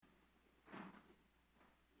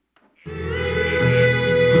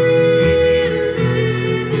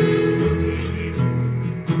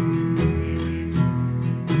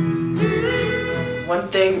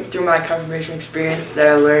my confirmation experience that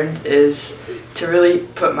I learned is to really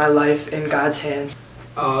put my life in God's hands.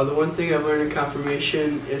 The one thing I've learned in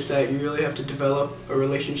confirmation is that you really have to develop a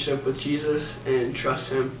relationship with Jesus and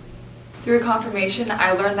trust Him. Through confirmation,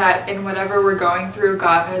 I learned that in whatever we're going through,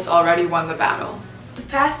 God has already won the battle. The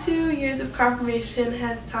past 2 years of confirmation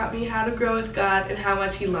has taught me how to grow with God and how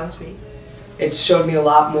much He loves me. It's showed me a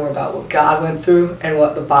lot more about what God went through and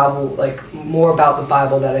what the Bible, more about the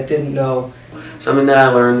Bible that I didn't know. Something that I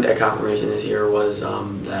learned at confirmation this year was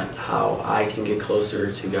that how I can get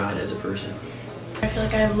closer to God as a person. I feel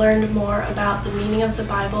like I've learned more about the meaning of the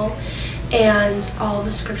Bible and all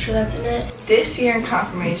the scripture that's in it. This year in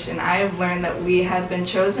confirmation, I have learned that we have been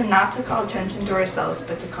chosen not to call attention to ourselves,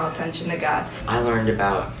 but to call attention to God. I learned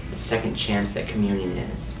about the second chance that communion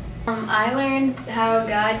is. I learned how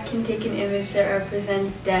God can take an image that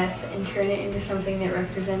represents death and turn it into something that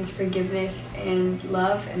represents forgiveness and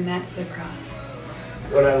love, and that's the cross.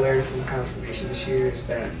 What I learned from confirmation this year is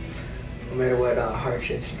that no matter what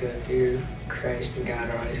hardships you go through, Christ and God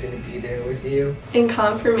are always going to be there with you. In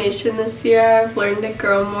confirmation this year, I've learned to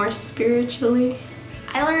grow more spiritually.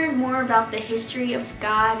 I learned more about the history of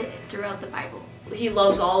God throughout the Bible. He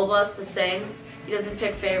loves all of us the same. He doesn't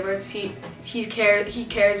pick favorites. He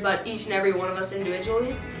cares about each and every one of us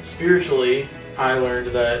individually. Spiritually, I learned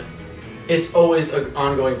that it's always an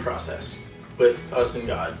ongoing process with us and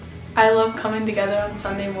God. I love coming together on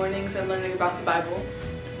Sunday mornings and learning about the Bible.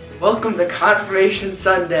 Welcome to Confirmation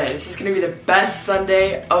Sunday. This is going to be the best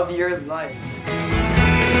Sunday of your life.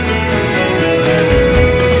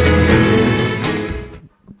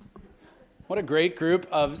 What a great group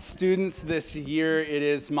of students this year. It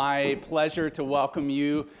is my pleasure to welcome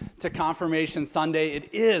you to Confirmation Sunday.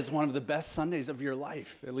 It is one of the best Sundays of your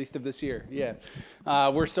life, at least of this year. Yeah.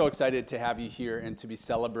 We're so excited to have you here and to be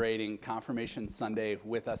celebrating Confirmation Sunday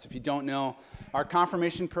with us. If you don't know, our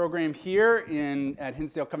confirmation program here at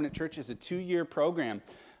Hinsdale Covenant Church is a 2-year program.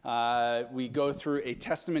 We go through a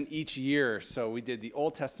testament each year. So we did the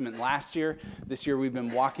Old Testament last year. This year we've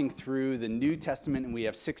been walking through the New Testament, and we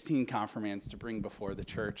have 16 confirmands to bring before the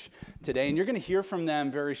church today. And you're going to hear from them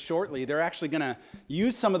very shortly. They're actually going to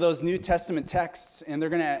use some of those New Testament texts, and they're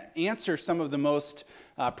going to answer some of the most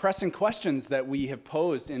pressing questions that we have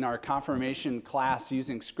posed in our confirmation class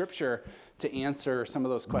using Scripture to answer some of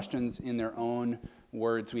those questions in their own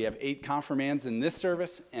words. We have 8 confirmands in this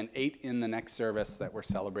service and 8 in the next service that we're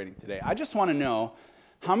celebrating today. I just want to know,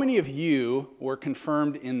 how many of you were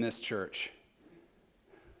confirmed in this church?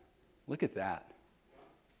 Look at that.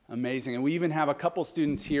 Amazing. And we even have a couple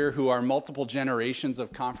students here who are multiple generations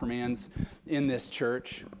of confirmands in this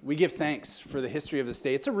church. We give thanks for the history of this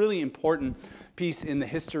day. It's a really important piece in the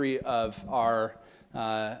history of our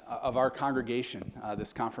congregation,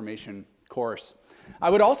 this confirmation course. I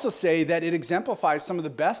would also say that it exemplifies some of the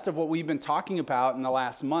best of what we've been talking about in the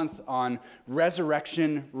last month on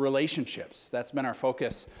resurrection relationships. That's been our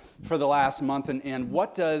focus for the last month. And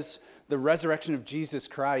what does the resurrection of Jesus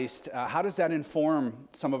Christ, how does that inform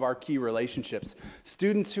some of our key relationships?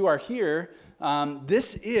 Students who are here,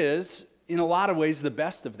 this is, in a lot of ways, the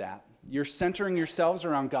best of that. You're centering yourselves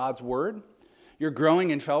around God's Word. You're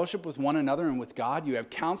growing in fellowship with one another and with God. You have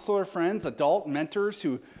counselor friends, adult mentors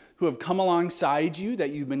who have come alongside you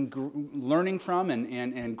that you've been learning from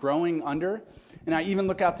and growing under. And I even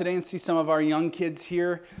look out today and see some of our young kids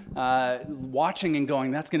here watching and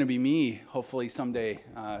going, that's going to be me, hopefully someday,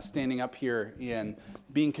 standing up here and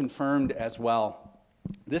being confirmed as well.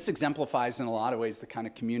 This exemplifies in a lot of ways the kind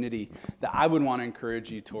of community that I would want to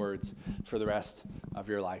encourage you towards for the rest of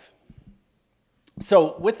your life.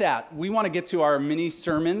 So with that, we want to get to our mini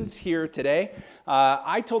sermons here today.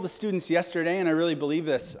 I told the students yesterday, and I really believe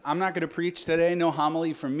this, I'm not going to preach today, no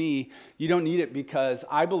homily from me. You don't need it, because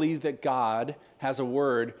I believe that God has a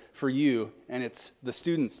word for you, and it's the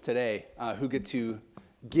students today who get to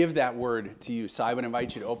give that word to you. So I would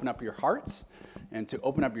invite you to open up your hearts and to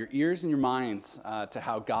open up your ears and your minds to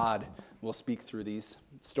how God will speak through these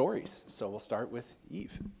stories. So we'll start with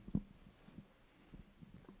Eve.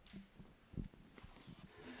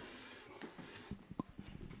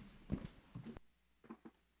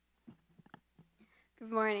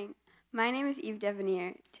 Good morning. My name is Eve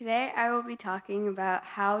Devonier. Today I will be talking about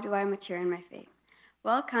how do I mature in my faith.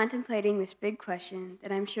 While contemplating this big question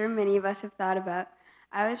that I'm sure many of us have thought about,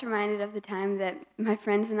 I was reminded of the time that my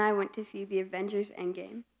friends and I went to see the Avengers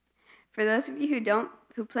Endgame. For those of you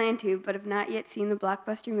who plan to but have not yet seen the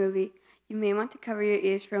blockbuster movie, you may want to cover your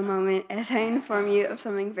ears for a moment as I inform you of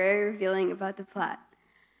something very revealing about the plot.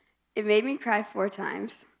 It made me cry 4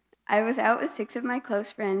 times. I was out with 6 of my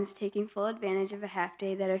close friends taking full advantage of a half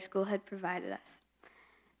day that our school had provided us.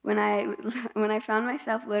 when I found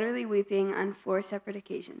myself literally weeping on 4 separate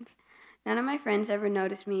occasions. None of my friends ever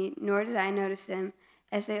noticed me, nor did I notice them,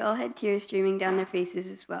 as they all had tears streaming down their faces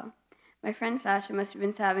as well. My friend Sasha must have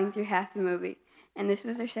been sobbing through half the movie, and this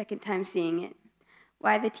was her second time seeing it.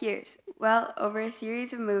 Why the tears? Well, over a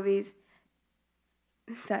series of movies,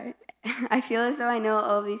 I feel as though I know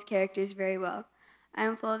all of these characters very well. I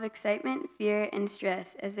am full of excitement, fear, and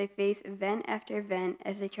stress as they face event after event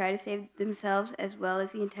as they try to save themselves as well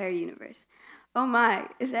as the entire universe. Oh my,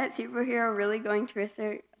 is that superhero really going to risk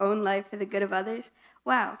their own life for the good of others?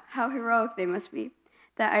 Wow, how heroic they must be.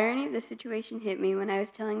 The irony of the situation hit me when I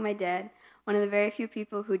was telling my dad, one of the very few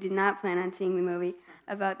people who did not plan on seeing the movie,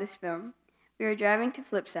 about this film. We were driving to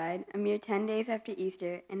Flipside, a mere 10 days after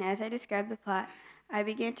Easter, and as I described the plot, I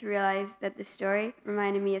began to realize that the story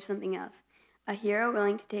reminded me of something else. A hero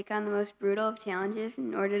willing to take on the most brutal of challenges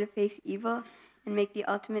in order to face evil and make the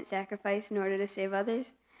ultimate sacrifice in order to save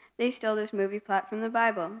others. They stole this movie plot from the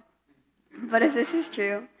Bible. But if this is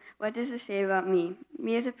true, what does this say about me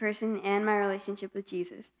as a person, and my relationship with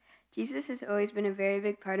Jesus? Jesus has always been a very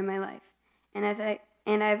big part of my life,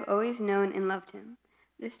 and I've always known and loved him.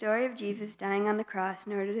 The story of Jesus dying on the cross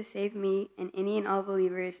in order to save me and any and all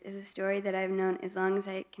believers is a story that I've known as long as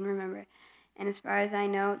I can remember. And as far as I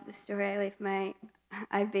know, the story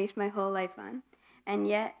I based my whole life on. And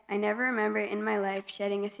yet, I never remember in my life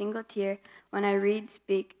shedding a single tear when I read,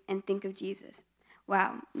 speak, and think of Jesus.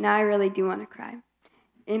 Wow, now I really do want to cry.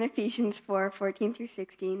 In Ephesians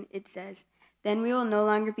 4:14-16, it says, "Then we will no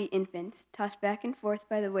longer be infants, tossed back and forth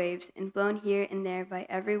by the waves, and blown here and there by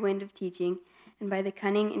every wind of teaching, and by the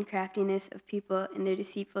cunning and craftiness of people in their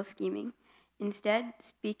deceitful scheming. Instead,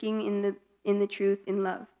 speaking in the truth in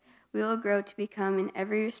love, we will grow to become in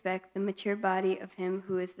every respect the mature body of him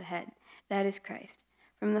who is the head, that is Christ.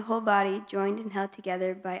 From the whole body, joined and held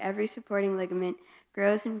together by every supporting ligament,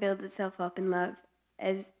 grows and builds itself up in love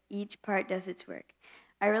as each part does its work."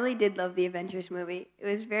 I really did love the Avengers movie. It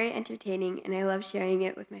was very entertaining, and I loved sharing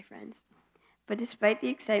it with my friends. But despite the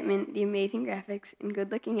excitement, the amazing graphics, and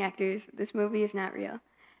good-looking actors, this movie is not real.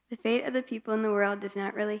 The fate of the people in the world does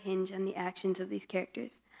not really hinge on the actions of these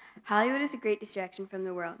characters. Hollywood is a great distraction from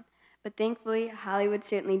the world, but thankfully, Hollywood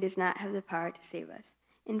certainly does not have the power to save us.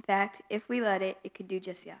 In fact, if we let it, it could do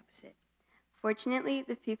just the opposite. Fortunately,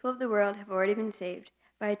 the people of the world have already been saved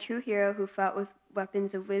by a true hero who fought with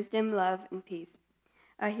weapons of wisdom, love, and peace.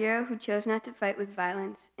 A hero who chose not to fight with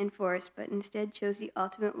violence and force, but instead chose the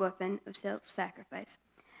ultimate weapon of self-sacrifice.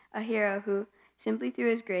 A hero who, simply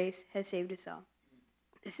through his grace, has saved us all.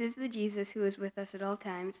 This is the Jesus who is with us at all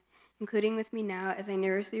times, including with me now as I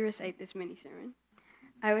nervously recite this mini-sermon.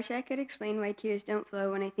 I wish I could explain why tears don't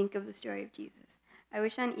flow when I think of the story of Jesus. I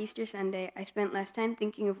wish on Easter Sunday I spent less time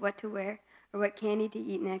thinking of what to wear or what candy to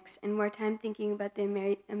eat next, and more time thinking about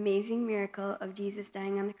the amazing miracle of Jesus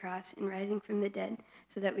dying on the cross and rising from the dead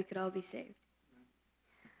so that we could all be saved.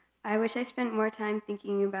 I wish I spent more time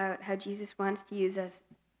thinking about how Jesus wants to use us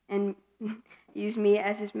and use me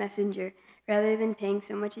as his messenger, rather than paying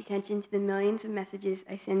so much attention to the millions of messages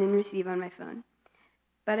I send and receive on my phone.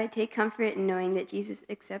 But I take comfort in knowing that Jesus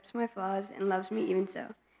accepts my flaws and loves me even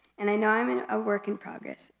so. And I know I'm a work in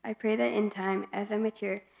progress. I pray that in time, as I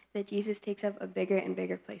mature, that Jesus takes up a bigger and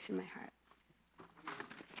bigger place in my heart.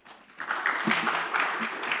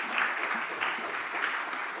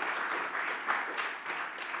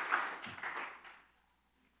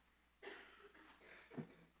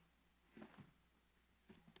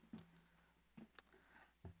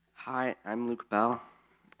 Hi, I'm Luke Bell,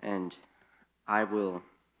 and I will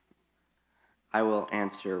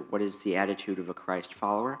answer, what is the attitude of a Christ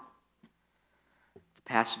follower? The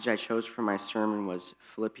passage I chose for my sermon was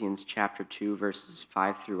Philippians chapter 2, verses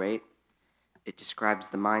 5-8. It describes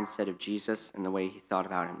the mindset of Jesus and the way he thought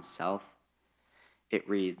about himself. It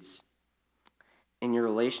reads, "In your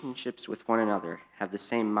relationships with one another, have the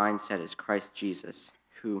same mindset as Christ Jesus,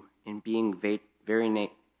 who, in being in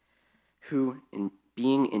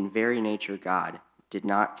very nature God, did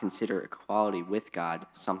not consider equality with God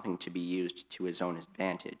something to be used to his own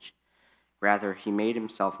advantage. Rather, he made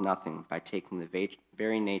himself nothing by taking the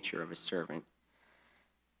very nature of a servant,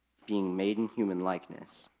 being made in human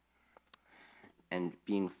likeness, and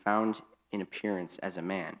being found in appearance as a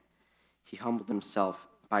man. He humbled himself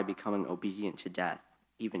by becoming obedient to death,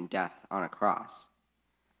 even death on a cross."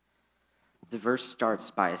 The verse starts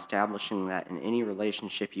by establishing that in any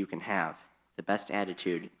relationship you can have, the best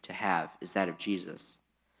attitude to have is that of Jesus.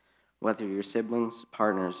 Whether you're siblings,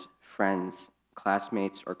 partners, friends,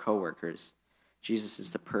 classmates, or coworkers, Jesus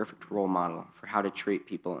is the perfect role model for how to treat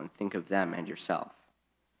people and think of them and yourself.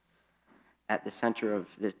 At the center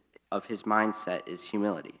of of his mindset is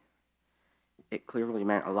humility. It clearly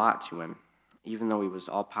meant a lot to him. Even though he was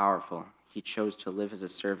all-powerful, he chose to live as a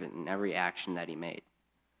servant in every action that he made.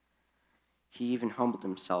 He even humbled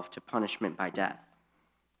himself to punishment by death.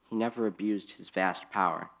 He never abused his vast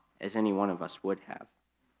power, as any one of us would have.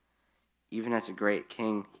 Even as a great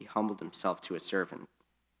king, he humbled himself to a servant.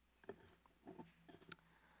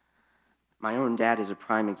 My own dad is a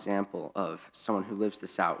prime example of someone who lives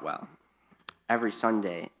this out well. Every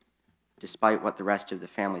Sunday, despite what the rest of the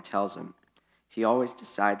family tells him, he always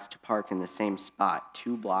decides to park in the same spot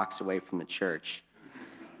 2 blocks away from the church,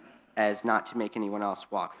 as not to make anyone else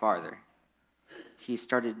walk farther. He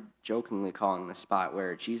started jokingly calling the spot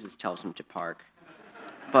where Jesus tells him to park,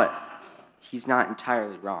 but he's not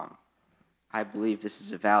entirely wrong. I believe this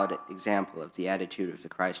is a valid example of the attitude of the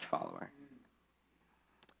Christ follower.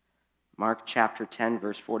 Mark chapter 10,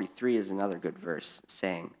 verse 43 is another good verse,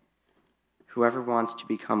 saying, "Whoever wants to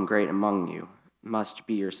become great among you must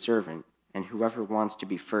be your servant, and whoever wants to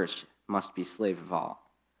be first must be slave of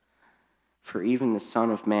all. For even the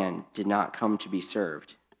Son of Man did not come to be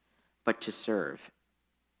served, but to serve,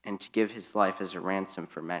 and to give his life as a ransom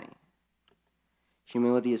for many."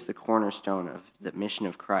 Humility is the cornerstone of the mission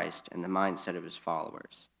of Christ and the mindset of his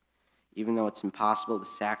followers. Even though it's impossible to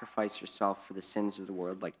sacrifice yourself for the sins of the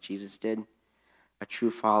world like Jesus did, a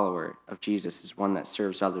true follower of Jesus is one that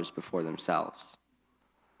serves others before themselves.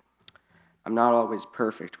 I'm not always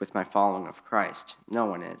perfect with my following of Christ. No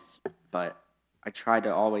one is. But I try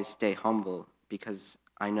to always stay humble because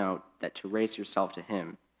I know that to raise yourself to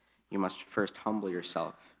him, you must first humble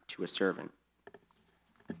yourself to a servant.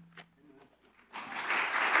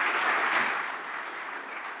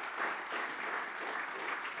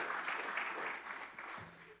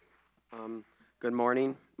 Good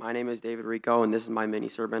morning. My name is David Rico, and this is my mini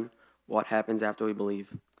sermon, What Happens After We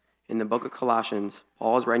Believe. In the book of Colossians,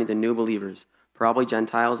 Paul is writing to new believers, probably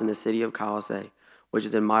Gentiles in the city of Colossae, which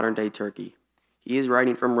is in modern-day Turkey. He is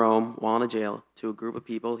writing from Rome while in a jail to a group of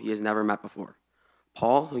people he has never met before.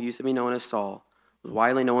 Paul, who used to be known as Saul, was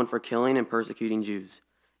widely known for killing and persecuting Jews.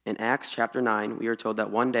 In Acts chapter 9, we are told that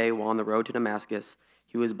one day while on the road to Damascus,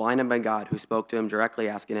 he was blinded by God, who spoke to him directly,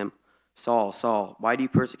 asking him, "Saul, Saul, why do you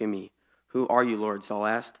persecute me?" "Who are you, Lord?" Saul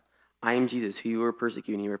asked. "I am Jesus, who you were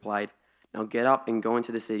persecuting," he replied. "Now get up and go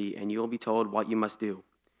into the city, and you will be told what you must do."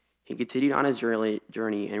 He continued on his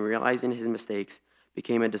journey and, realizing his mistakes,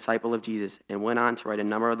 became a disciple of Jesus and went on to write a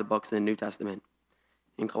number of the books in the New Testament.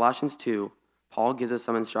 In Colossians 2, Paul gives us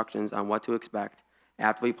some instructions on what to expect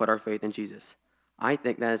after we put our faith in Jesus. I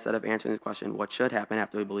think that instead of answering this question, what should happen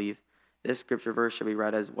after we believe, this scripture verse should be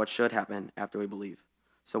read as what should happen after we believe.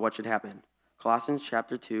 So what should happen? Colossians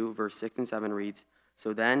chapter 2, verse 6 and 7 reads,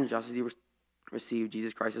 "So then, just as you received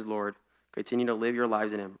Jesus Christ as Lord, continue to live your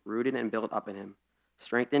lives in him, rooted and built up in him,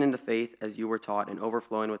 strengthened in the faith as you were taught, and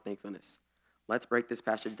overflowing with thankfulness." Let's break this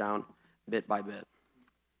passage down bit by bit.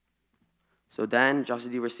 So then, just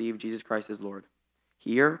as you received Jesus Christ as Lord.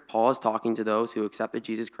 Here, Paul is talking to those who accepted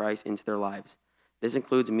Jesus Christ into their lives. This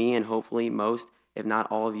includes me and hopefully most, if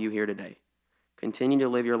not all of you here today. Continue to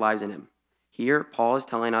live your lives in him. Here, Paul is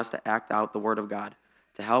telling us to act out the word of God,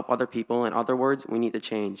 to help other people. In other words, we need to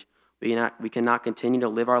change. We cannot continue to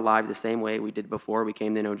live our lives the same way we did before we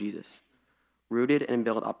came to know Jesus. Rooted and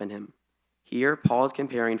built up in him. Here, Paul is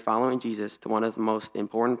comparing following Jesus to one of the most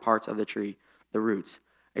important parts of the tree, the roots.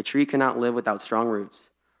 A tree cannot live without strong roots.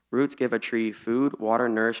 Roots give a tree food, water,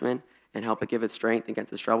 nourishment, and help it give it strength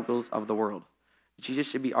against the struggles of the world. Jesus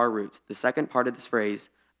should be our roots. The second part of this phrase,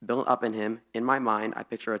 built up in him, in my mind, I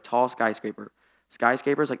picture a tall skyscraper.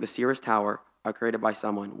 Skyscrapers like the Sears Tower are created by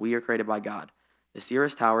someone. We are created by God. The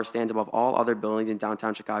Sears Tower stands above all other buildings in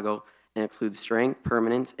downtown Chicago and includes strength,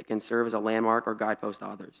 permanence. It can serve as a landmark or guidepost to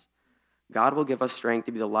others. God will give us strength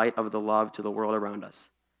to be the light of the love to the world around us.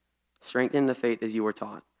 Strengthen the faith as you were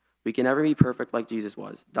taught. We can never be perfect like Jesus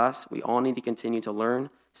was. Thus, we all need to continue to learn,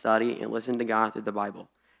 study, and listen to God through the Bible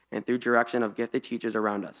and through direction of gifted teachers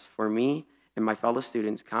around us. For me and my fellow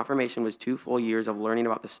students, confirmation was 2 full years of learning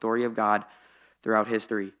about the story of God throughout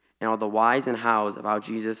history and all the whys and hows of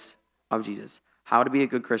Jesus, how to be a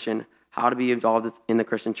good Christian, how to be involved in the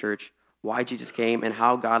Christian church, why Jesus came, and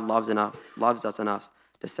how God loves us enough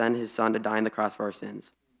to send his son to die on the cross for our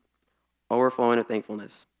sins. Overflowing with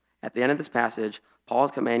thankfulness. At the end of this passage, Paul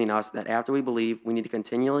is commanding us that after we believe, we need to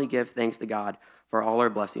continually give thanks to God for all our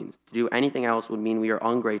blessings. To do anything else would mean we are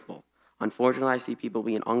ungrateful. Unfortunately, I see people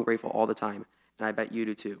being ungrateful all the time, and I bet you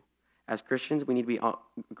do too. As Christians, we need to be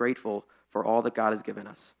grateful for all that God has given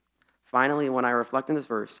us. Finally, when I reflect on this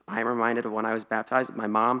verse, I am reminded of when I was baptized with my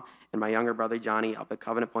mom and my younger brother Johnny up at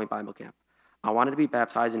Covenant Point Bible Camp. I wanted to be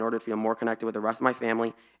baptized in order to feel more connected with the rest of my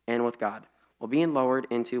family and with God. While being lowered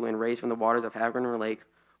into and raised from the waters of Havgren Lake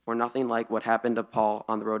were nothing like what happened to Paul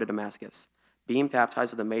on the road to Damascus. Being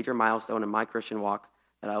baptized was a major milestone in my Christian walk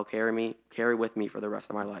that I will carry with me for the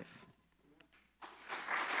rest of my life.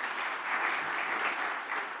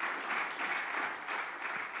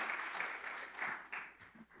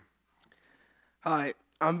 Hi,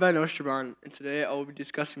 I'm Ben Osterborn, and today I will be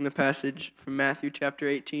discussing the passage from Matthew chapter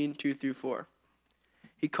 18, 2 through 4.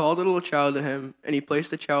 He called a little child to him, and he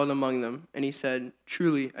placed the child among them, and he said,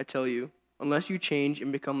 "Truly, I tell you, unless you change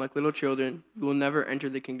and become like little children, you will never enter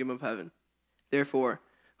the kingdom of heaven. Therefore,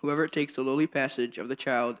 whoever takes the lowly passage of the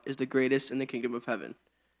child is the greatest in the kingdom of heaven."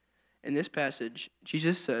 In this passage,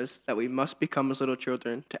 Jesus says that we must become as little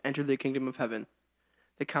children to enter the kingdom of heaven.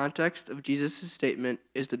 The context of Jesus' statement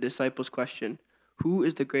is the disciples' question, "Who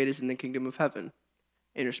is the greatest in the kingdom of heaven?"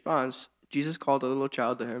 In response, Jesus called a little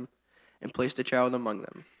child to him and placed the child among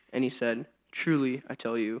them. And he said, "Truly, I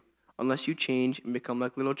tell you, unless you change and become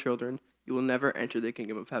like little children, you will never enter the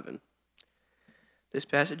kingdom of heaven." This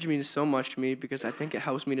passage means so much to me because I think it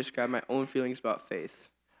helps me describe my own feelings about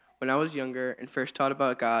faith. When I was younger and first taught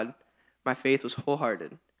about God, my faith was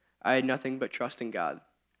wholehearted. I had nothing but trust in God.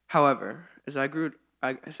 However, as I grew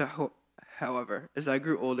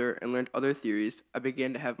older and learned other theories, I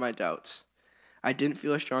began to have my doubts. I didn't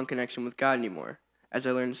feel a strong connection with God anymore. As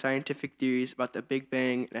I learned scientific theories about the Big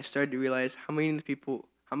Bang, and I started to realize how many people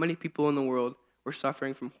in the world were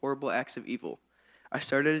suffering from horrible acts of evil, I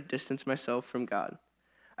started to distance myself from God.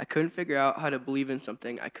 I couldn't figure out how to believe in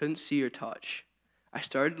something I couldn't see or touch. I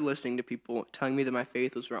started listening to people telling me that my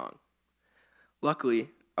faith was wrong.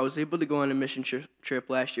 Luckily, I was able to go on a mission trip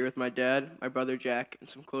last year with my dad, my brother Jack, and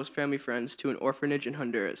some close family friends to an orphanage in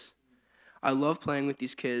Honduras. I love playing with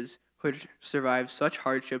these kids who had survived such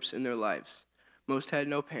hardships in their lives. Most had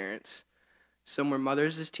no parents. Some were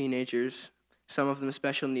mothers as teenagers, some of them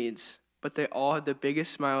special needs, but they all had the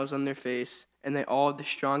biggest smiles on their face, and they all had the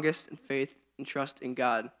strongest faith and trust in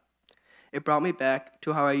God. It brought me back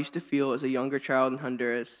to how I used to feel as a younger child in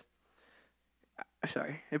Honduras.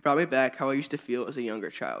 It brought me back how I used to feel as a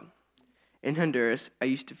younger child. In Honduras,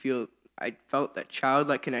 I felt that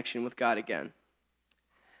childlike connection with God again.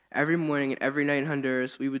 Every morning and every night in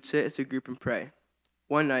Honduras, we would sit as a group and pray.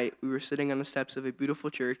 One night, we were sitting on the steps of a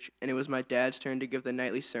beautiful church, and it was my dad's turn to give the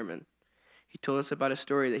nightly sermon. He told us about a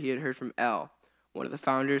story that he had heard from Al, one of the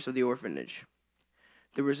founders of the orphanage.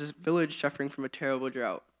 There was this village suffering from a terrible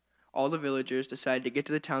drought. All the villagers decided to get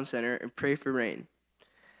to the town center and pray for rain.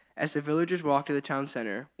 As the villagers walked to the town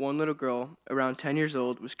center, one little girl, around 10 years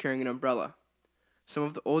old, was carrying an umbrella. Some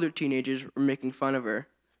of the older teenagers were making fun of her,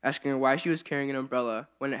 asking her why she was carrying an umbrella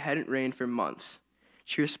when it hadn't rained for months.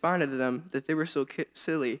 She responded to them that they were so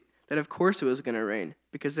silly that of course it was going to rain,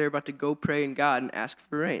 because they were about to go pray in God and ask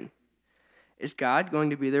for rain. Is God going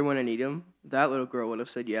to be there when I need him? That little girl would have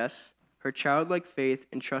said yes. Her childlike faith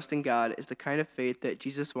and trust in God is the kind of faith that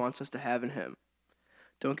Jesus wants us to have in him.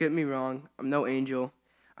 Don't get me wrong, I'm no angel.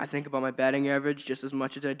 I think about my batting average just as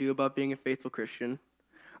much as I do about being a faithful Christian.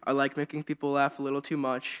 I like making people laugh a little too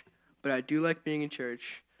much, but I do like being in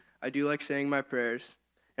church. I do like saying my prayers.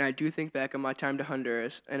 And I do think back on my time to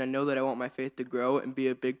Honduras, and I know that I want my faith to grow and be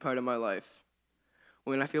a big part of my life.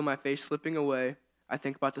 When I feel my faith slipping away, I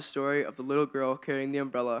think about the story of the little girl carrying the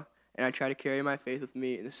umbrella, and I try to carry my faith with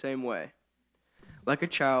me in the same way. Like a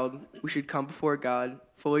child, we should come before God,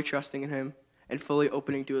 fully trusting in him and fully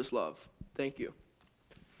opening to his love. Thank you.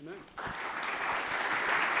 Amen.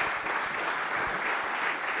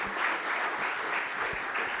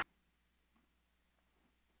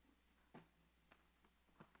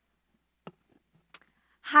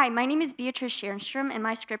 Hi, my name is Beatrice Schernstrom, and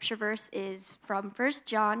my scripture verse is from 1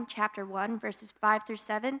 John chapter 1, verses 5 through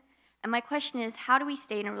 7. And my question is, how do we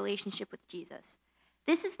stay in a relationship with Jesus?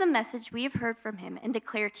 This is the message we have heard from him and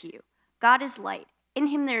declare to you. God is light. In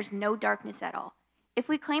him there is no darkness at all. If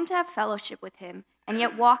we claim to have fellowship with him and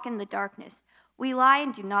yet walk in the darkness, we lie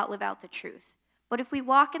and do not live out the truth. But if we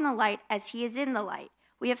walk in the light as he is in the light,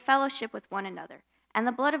 we have fellowship with one another, and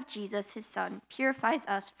the blood of Jesus, his son, purifies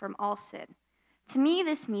us from all sin. To me,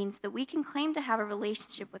 this means that we can claim to have a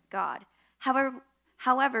relationship with God.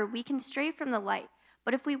 However, we can stray from the light,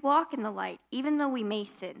 but if we walk in the light, even though we may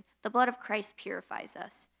sin, the blood of Christ purifies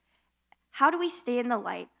us. How do we stay in the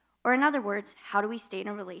light? Or in other words, how do we stay in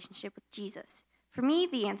a relationship with Jesus? For me,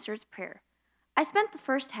 the answer is prayer. I spent the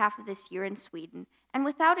first half of this year in Sweden, and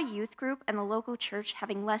without a youth group and the local church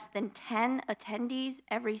having less than 10 attendees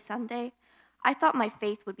every Sunday, I thought my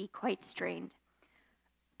faith would be quite strained.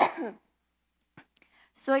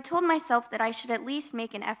 So I told myself that I should at least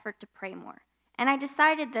make an effort to pray more. and I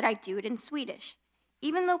decided that I'd do it in Swedish.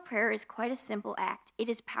 Even though prayer is quite a simple act, it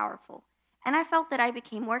is powerful, and I felt that I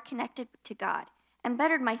became more connected to God and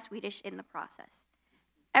bettered my Swedish in the process.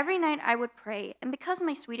 Every night I would pray, and because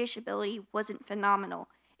my Swedish ability wasn't phenomenal,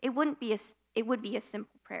 it would be a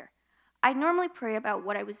simple prayer. I'd normally pray about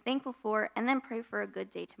what I was thankful for and then pray for a good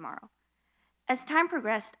day tomorrow. As time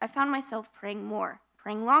progressed, I found myself praying more,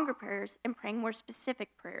 praying longer prayers, and praying more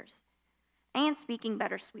specific prayers, and speaking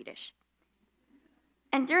better Swedish.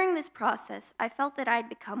 And during this process, I felt that I'd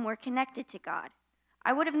become more connected to God.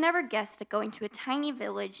 I would have never guessed that going to a tiny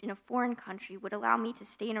village in a foreign country would allow me to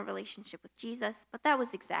stay in a relationship with Jesus, but that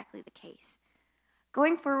was exactly the case.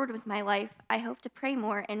 Going forward with my life, I hope to pray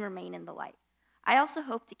more and remain in the light. I also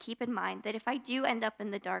hope to keep in mind that if I do end up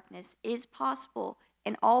in the darkness, it is possible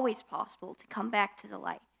and always possible to come back to the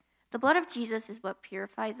light. The blood of Jesus is what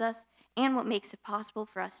purifies us and what makes it possible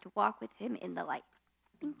for us to walk with him in the light.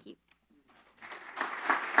 Thank you.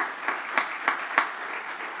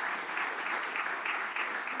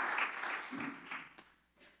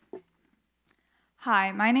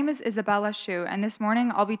 Hi, my name is Isabella Shu, and this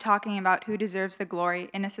morning I'll be talking about who deserves the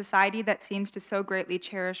glory in a society that seems to so greatly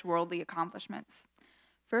cherish worldly accomplishments.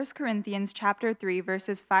 1 Corinthians chapter 3,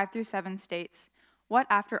 verses 5 through 7 states, "What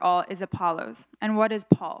after all is Apollos, and what is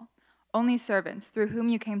Paul? Only servants through whom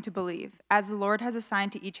you came to believe, as the Lord has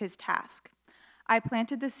assigned to each his task. I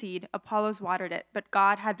planted the seed, Apollos watered it, but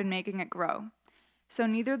God had been making it grow. So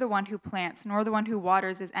neither the one who plants nor the one who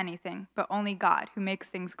waters is anything, but only God who makes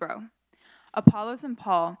things grow. Apollos and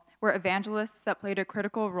Paul were evangelists that played a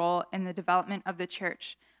critical role in the development of the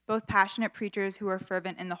church, both passionate preachers who were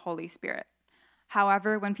fervent in the Holy Spirit.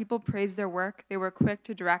 However, when people praised their work, they were quick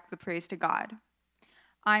to direct the praise to God.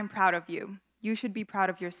 I'm proud of you. You should be proud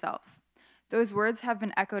of yourself. Those words have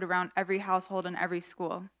been echoed around every household and every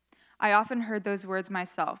school. I often heard those words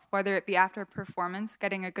myself, whether it be after a performance,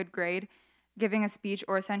 getting a good grade, giving a speech,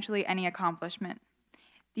 or essentially any accomplishment.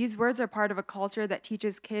 These words are part of a culture that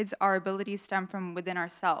teaches kids our abilities stem from within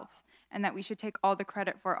ourselves, and that we should take all the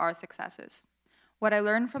credit for our successes. What I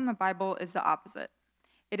learned from the Bible is the opposite.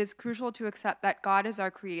 It is crucial to accept that God is our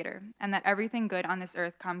creator, and that everything good on this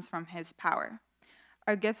earth comes from his power.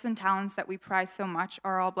 Our gifts and talents that we prize so much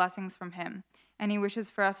are all blessings from him, and he wishes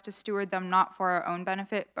for us to steward them not for our own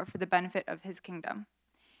benefit, but for the benefit of his kingdom.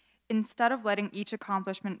 Instead of letting each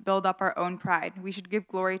accomplishment build up our own pride, we should give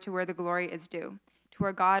glory to where the glory is due, to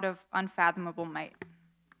our God of unfathomable might.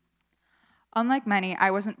 Unlike many, I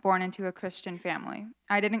wasn't born into a Christian family.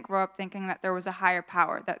 I didn't grow up thinking that there was a higher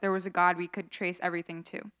power, that there was a God we could trace everything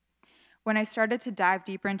to. When I started to dive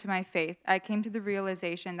deeper into my faith, I came to the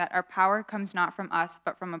realization that our power comes not from us,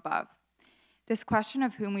 but from above. This question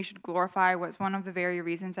of whom we should glorify was one of the very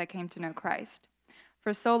reasons I came to know Christ.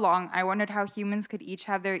 For so long, I wondered how humans could each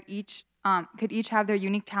have their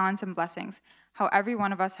unique talents and blessings, how every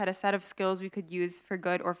one of us had a set of skills we could use for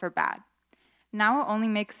good or for bad. Now it only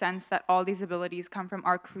makes sense that all these abilities come from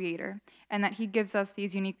our Creator, and that he gives us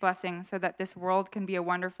these unique blessings so that this world can be a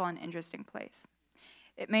wonderful and interesting place.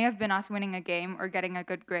 It may have been us winning a game or getting a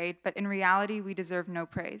good grade, but in reality, we deserve no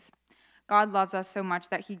praise. God loves us so much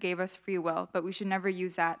that he gave us free will, but we should never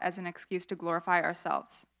use that as an excuse to glorify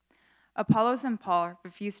ourselves. Apollos and Paul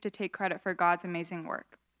refused to take credit for God's amazing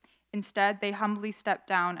work. Instead, they humbly stepped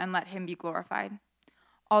down and let him be glorified.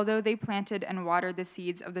 Although they planted and watered the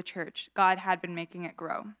seeds of the church, God had been making it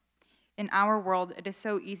grow. In our world, it is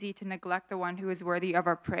so easy to neglect the one who is worthy of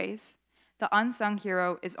our praise. The unsung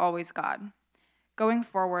hero is always God. Going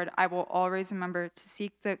forward, I will always remember to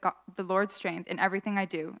seek the Lord's strength in everything I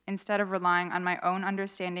do, instead of relying on my own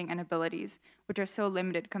understanding and abilities, which are so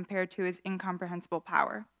limited compared to his incomprehensible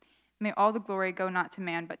power. May all the glory go not to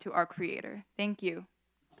man, but to our Creator. Thank you.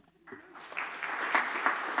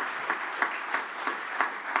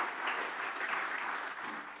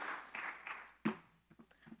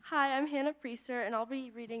 Hi, I'm Hannah Priester, and I'll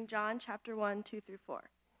be reading John chapter 1, 2 through 4.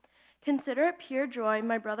 Consider it pure joy,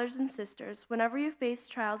 my brothers and sisters, whenever you face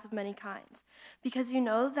trials of many kinds, because you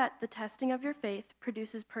know that the testing of your faith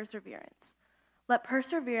produces perseverance. Let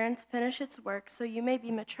perseverance finish its work so you may be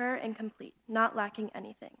mature and complete, not lacking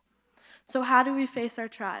anything. So how do we face our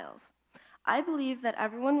trials? I believe that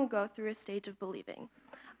everyone will go through a stage of believing.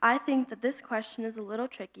 I think that this question is a little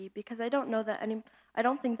tricky because I don't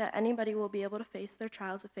think that anybody will be able to face their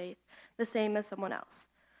trials of faith the same as someone else.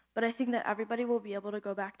 But I think that everybody will be able to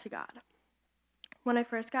go back to God. When I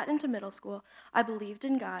first got into middle school, I believed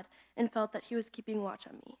in God and felt that he was keeping watch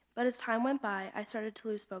on me. But as time went by, I started to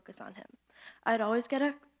lose focus on him. I'd always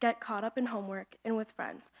get caught up in homework and with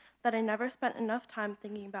friends that I never spent enough time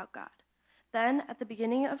thinking about God. Then, at the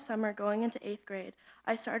beginning of summer going into 8th grade,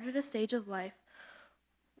 I started a stage of life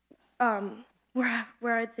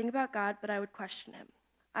where I'd think about God, but I would question him.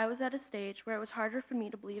 I was at a stage where it was harder for me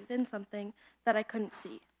to believe in something that I couldn't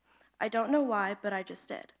see. I don't know why, but I just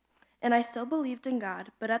did. And I still believed in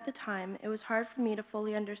God, but at the time, it was hard for me to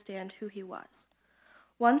fully understand who he was.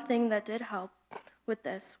 One thing that did help with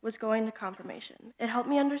this was going to confirmation. It helped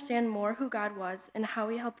me understand more who God was and how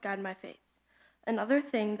he helped guide my faith. Another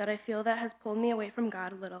thing that I feel that has pulled me away from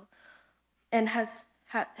God a little and has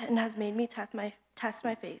made me test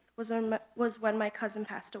my faith was when my cousin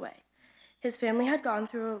passed away. His family had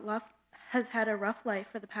had a rough life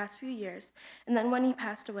for the past few years, and then when he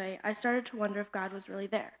passed away, I started to wonder if God was really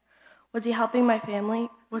there. Was he helping my family?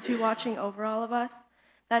 Was he watching over all of us?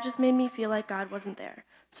 That just made me feel like God wasn't there,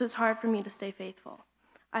 so it's hard for me to stay faithful.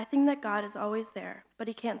 I think that God is always there, but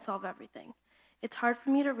he can't solve everything. It's hard for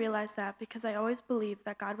me to realize that because I always believed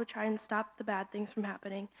that God would try and stop the bad things from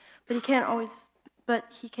happening, but he can't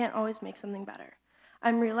always make something better.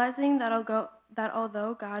 I'm realizing that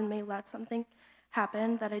although God may let something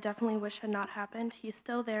happen that I definitely wish had not happened, he's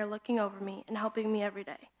still there looking over me and helping me every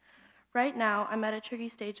day. Right now, I'm at a tricky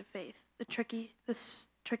stage of faith, this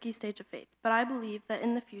tricky stage of faith, but I believe that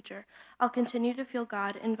in the future, I'll continue to feel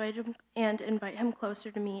God invite him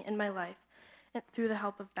closer to me in my life through the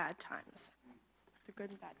help of bad times, the good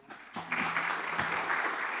and bad times.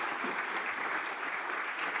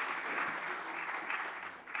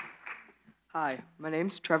 Hi, my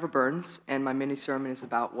name's Trevor Burns, and my mini sermon is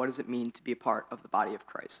about what does it mean to be a part of the body of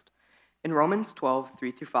Christ. In Romans 12,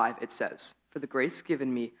 3-5, it says, "For the grace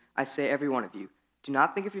given me, I say every one of you, do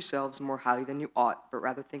not think of yourselves more highly than you ought, but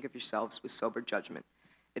rather think of yourselves with sober judgment,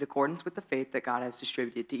 in accordance with the faith that God has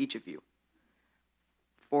distributed to each of you.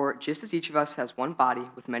 For just as each of us has one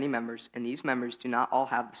body with many members, and these members do not all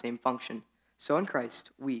have the same function, so in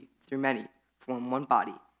Christ we, through many, form one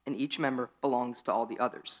body, and each member belongs to all the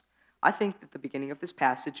others." I think that the beginning of this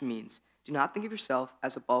passage means, do not think of yourself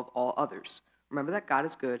as above all others. Remember that God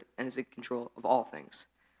is good and is in control of all things.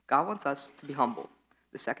 God wants us to be humble.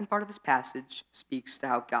 The second part of this passage speaks to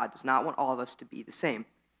how God does not want all of us to be the same.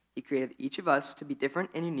 He created each of us to be different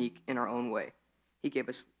and unique in our own way. He gave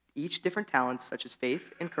us each different talents such as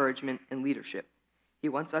faith, encouragement, and leadership. He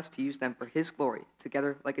wants us to use them for his glory,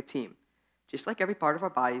 together like a team. Just like every part of our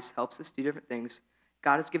bodies helps us do different things,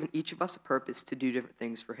 God has given each of us a purpose to do different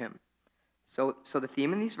things for him. So the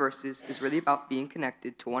theme in these verses is really about being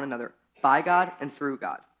connected to one another by God and through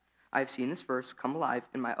God. I have seen this verse come alive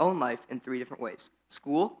in my own life in 3 different ways: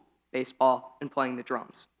 school, baseball, and playing the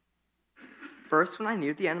drums. First, when I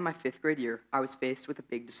neared the end of my 5th grade year, I was faced with a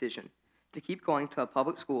big decision: to keep going to a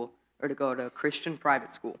public school or to go to a Christian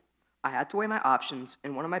private school. I had to weigh my options,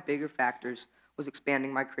 and one of my bigger factors was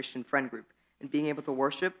expanding my Christian friend group and being able to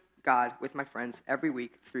worship God with my friends every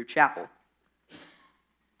week through chapel.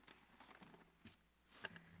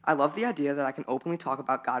 I love the idea that I can openly talk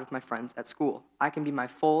about God with my friends at school. I can be my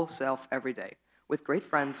full self every day. With great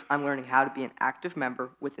friends, I'm learning how to be an active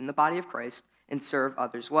member within the body of Christ and serve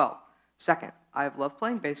others well. Second, I have loved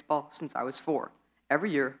playing baseball since I was 4. Every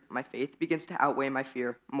year, my faith begins to outweigh my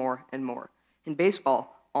fear more and more. In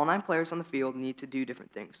baseball, all 9 players on the field need to do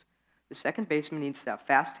different things. The second baseman needs to have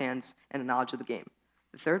fast hands and a knowledge of the game.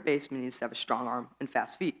 The third baseman needs to have a strong arm and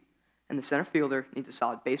fast feet. And the center fielder needs a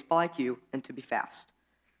solid baseball IQ and to be fast.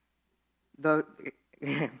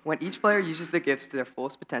 When each player uses their gifts to their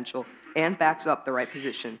fullest potential and backs up the right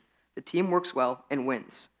position, the team works well and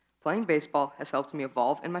wins. Playing baseball has helped me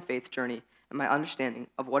evolve in my faith journey and my understanding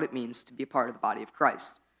of what it means to be a part of the body of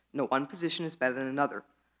Christ. No one position is better than another.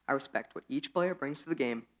 I respect what each player brings to the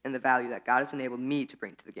game and the value that God has enabled me to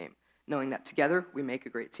bring to the game, knowing that together we make a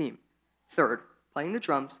great team. Third, playing the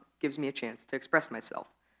drums gives me a chance to express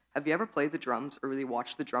myself. Have you ever played the drums or really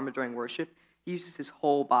watched the drummer during worship? He uses his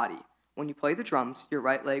whole body. When you play the drums, your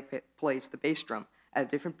right leg plays the bass drum at a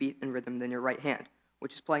different beat and rhythm than your right hand,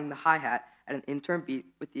 which is playing the hi-hat at an in-turn beat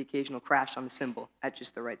with the occasional crash on the cymbal at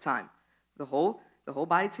just the right time. The whole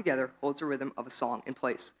body together holds the rhythm of a song in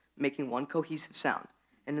place, making one cohesive sound,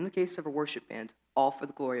 and in the case of a worship band, all for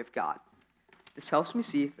the glory of God. This helps me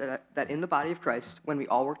see that in the body of Christ, when we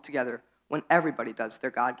all work together, when everybody does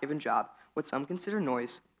their God-given job, what some consider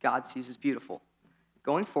noise, God sees as beautiful.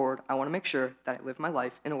 Going forward, I want to make sure that I live my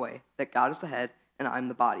life in a way that God is the head and I'm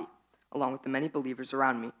the body, along with the many believers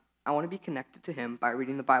around me. I want to be connected to him by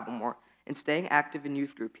reading the Bible more and staying active in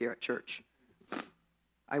youth group here at church.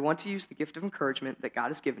 I want to use the gift of encouragement that God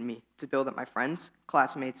has given me to build up my friends,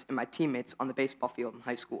 classmates, and my teammates on the baseball field in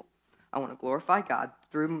high school. I want to glorify God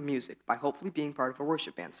through music by hopefully being part of a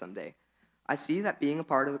worship band someday. I see that being a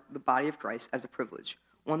part of the body of Christ as a privilege,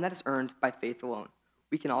 one that is earned by faith alone.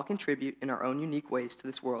 We can all contribute in our own unique ways to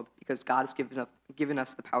this world because God has given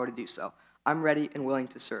us the power to do so. I'm ready and willing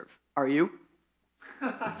to serve. Are you?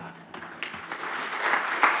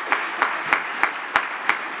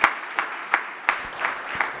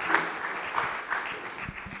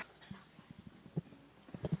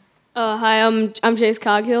 Hi, I'm Chase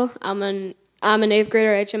Coghill. I'm an 8th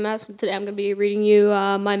grader at HMS, and today I'm going to be reading you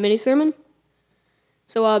my mini sermon.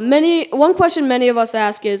 So one question many of us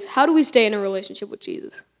ask is, how do we stay in a relationship with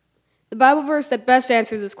Jesus? The Bible verse that best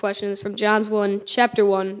answers this question is from chapter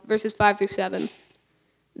 1, verses 5 through 7.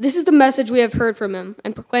 This is the message we have heard from him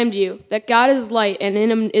and proclaimed to you, that God is light and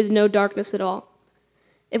in him is no darkness at all.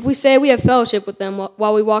 If we say we have fellowship with him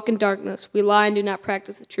while we walk in darkness, we lie and do not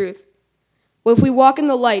practice the truth. But if we walk in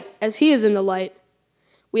the light, as he is in the light,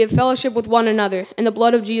 we have fellowship with one another, and the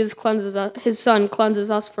blood of Jesus cleanses us, his Son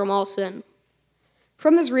cleanses us from all sin.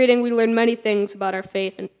 From this reading, we learn many things about our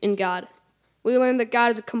faith in God. We learn that God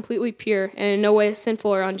is completely pure and in no way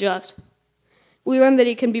sinful or unjust. We learn that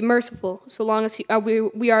he can be merciful so long as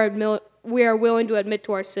we are willing to admit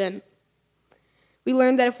to our sin. We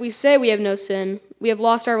learn that if we say we have no sin, we have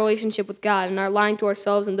lost our relationship with God and are lying to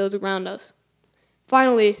ourselves and those around us.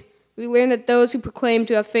 Finally, we learn that those who proclaim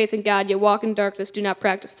to have faith in God yet walk in darkness do not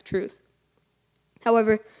practice the truth.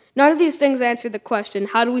 However, none of these things answer the question,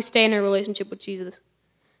 how do we stay in a relationship with Jesus?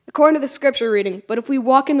 According to the scripture reading, but if we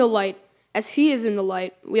walk in the light, as he is in the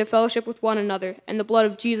light, we have fellowship with one another, and the blood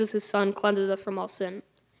of Jesus, his Son, cleanses us from all sin.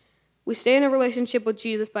 We stay in a relationship with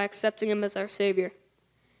Jesus by accepting him as our Savior.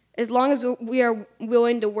 As long as we are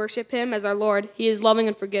willing to worship him as our Lord, he is loving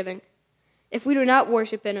and forgiving. If we do not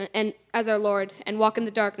worship him as our Lord and walk in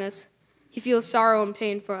the darkness, he feels sorrow and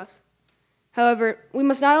pain for us. However, we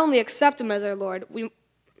must not only accept him as our Lord,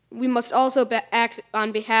 we must also act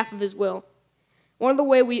on behalf of his will. One of the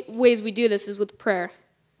ways we do this is with prayer.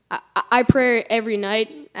 I pray every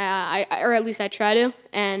night, or at least I try to,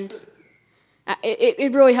 and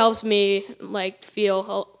it really helps me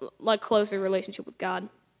feel like closer relationship with God.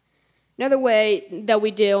 Another way that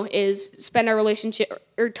we do is spend our relationship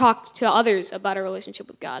or talk to others about our relationship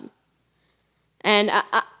with God. And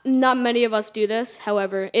not many of us do this.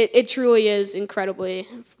 However, it truly is incredibly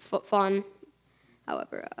fun.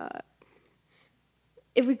 However,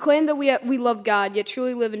 if we claim that we love God yet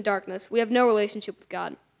truly live in darkness, we have no relationship with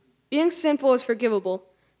God. Being sinful is forgivable,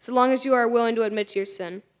 so long as you are willing to admit to your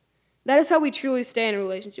sin. That is how we truly stay in a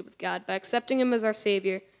relationship with God, by accepting him as our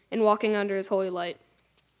Savior and walking under his holy light.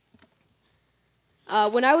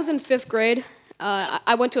 When I was in 5th grade,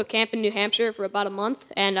 I went to a camp in New Hampshire for about a month,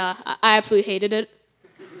 and I absolutely hated it.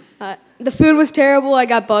 The food was terrible. I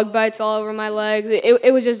got bug bites all over my legs.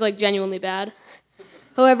 It was just genuinely bad.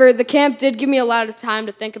 However, the camp did give me a lot of time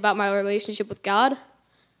to think about my relationship with God.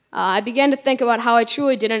 I began to think about how I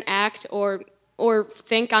truly didn't act or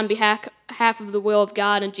think on behalf of the will of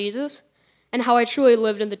God and Jesus, and how I truly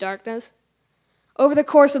lived in the darkness. Over the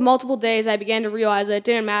course of multiple days, I began to realize that it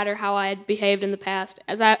didn't matter how I had behaved in the past,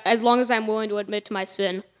 as long as I'm willing to admit to my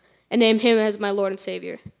sin and name him as my Lord and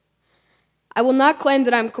Savior. I will not claim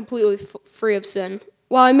that I'm completely free of sin.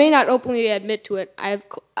 While I may not openly admit to it, I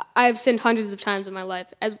have sinned hundreds of times in my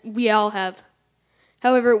life, as we all have.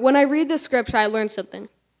 However, when I read this scripture, I learned something.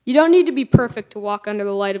 You don't need to be perfect to walk under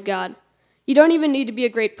the light of God. You don't even need to be a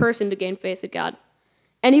great person to gain faith in God.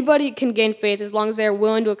 Anybody can gain faith as long as they are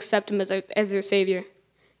willing to accept him as their Savior.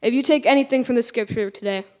 If you take anything from the scripture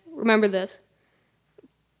today, remember this.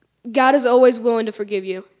 God is always willing to forgive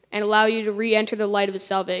you and allow you to re-enter the light of his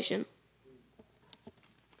salvation.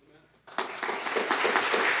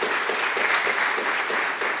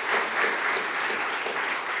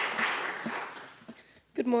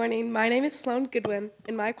 Good morning. My name is Sloan Goodwin,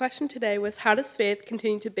 and my question today was, how does faith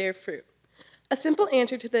continue to bear fruit? A simple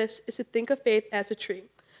answer to this is to think of faith as a tree.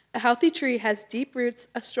 A healthy tree has deep roots,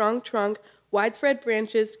 a strong trunk, widespread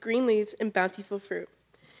branches, green leaves, and bountiful fruit.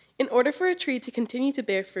 In order for a tree to continue to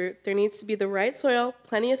bear fruit, there needs to be the right soil,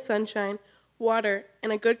 plenty of sunshine, water,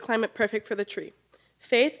 and a good climate perfect for the tree.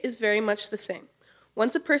 Faith is very much the same.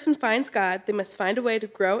 Once a person finds God, they must find a way to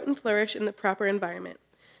grow and flourish in the proper environment.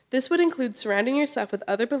 This would include surrounding yourself with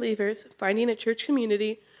other believers, finding a church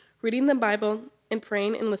community, reading the Bible, and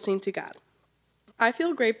praying and listening to God. I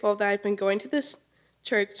feel grateful that I've been going to this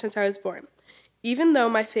church since I was born. Even though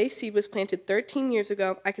my faith seed was planted 13 years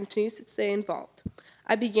ago, I continue to stay involved.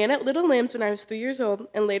 I began at Little Limbs when I was 3 years old,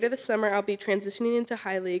 and later this summer I'll be transitioning into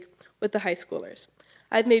High League with the high schoolers.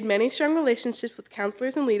 I've made many strong relationships with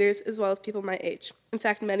counselors and leaders as well as people my age. In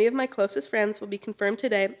fact, many of my closest friends will be confirmed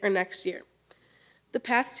today or next year. The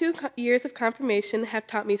past 2 years of confirmation have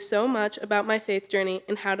taught me so much about my faith journey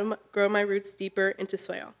and how to grow my roots deeper into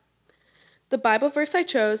soil. The Bible verse I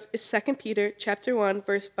chose is 2 Peter chapter 1,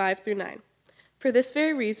 verse 5 through 9. For this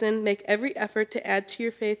very reason, make every effort to add to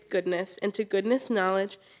your faith goodness, and to goodness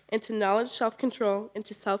knowledge, and to knowledge self-control, and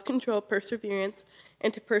to self-control perseverance,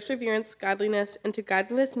 and to perseverance godliness, and to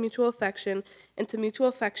godliness mutual affection, and to mutual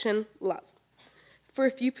affection love. For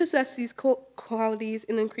if you possess these qualities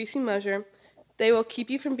in increasing measure, they will keep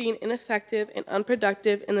you from being ineffective and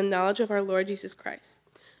unproductive in the knowledge of our Lord Jesus Christ.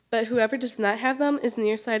 But whoever does not have them is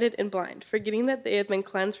nearsighted and blind, forgetting that they have been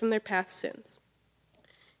cleansed from their past sins.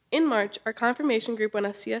 In March, our confirmation group went on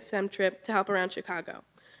a CSM trip to help around Chicago.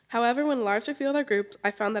 However, when Lars revealed our groups,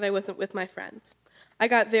 I found that I wasn't with my friends. I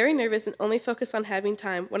got very nervous and only focused on having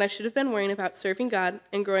time when I should have been worrying about serving God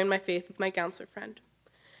and growing my faith with my counselor friend.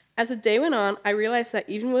 As the day went on, I realized that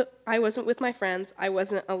even when I wasn't with my friends, I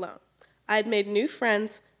wasn't alone. I had made new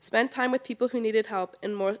friends, spent time with people who needed help,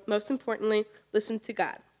 and most importantly, listened to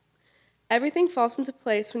God. Everything falls into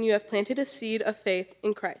place when you have planted a seed of faith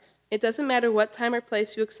in Christ. It doesn't matter what time or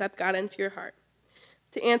place you accept God into your heart.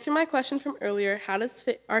 To answer my question from earlier, how does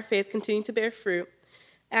our faith continue to bear fruit?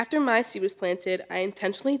 After my seed was planted, I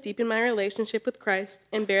intentionally deepened my relationship with Christ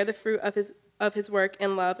and bear the fruit of his work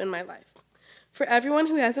and love in my life. For everyone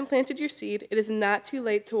who hasn't planted your seed, it is not too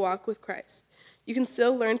late to walk with Christ. You can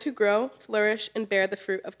still learn to grow, flourish, and bear the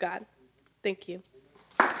fruit of God. Thank you.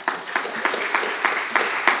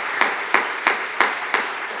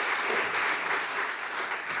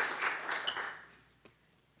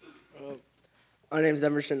 My name is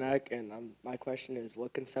Emerson Eck, and my question is,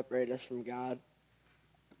 what can separate us from God?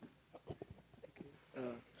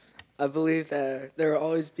 I believe that there will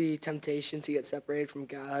always be temptation to get separated from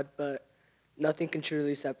God, but nothing can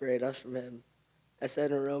truly separate us from Him. As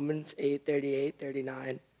said in Romans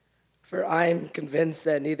 8:38-39, for I am convinced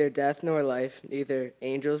that neither death nor life, neither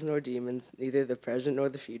angels nor demons, neither the present nor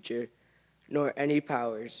the future, nor any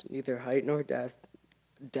powers, neither height nor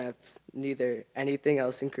depths, neither anything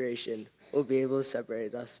else in creation will be able to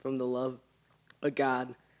separate us from the love of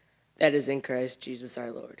God that is in Christ Jesus our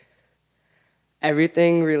Lord.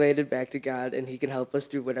 Everything related back to God, and He can help us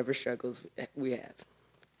through whatever struggles we have.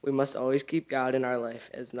 We must always keep God in our life,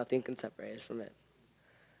 as nothing can separate us from Him.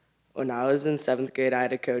 When I was in 7th grade, I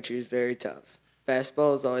had a coach who was very tough.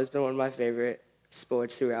 Basketball has always been one of my favorite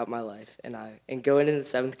sports throughout my life, and going into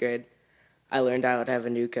 7th grade, I learned I would have a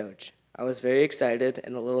new coach. I was very excited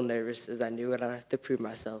and a little nervous as I knew I'd have to prove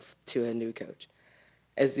myself to a new coach.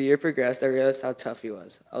 As the year progressed, I realized how tough he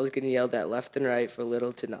was. I was getting yelled at left and right for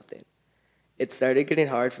little to nothing. It started getting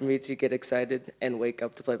hard for me to get excited and wake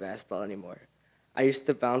up to play basketball anymore. I used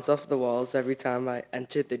to bounce off the walls every time I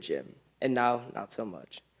entered the gym, and now not so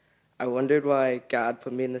much. I wondered why God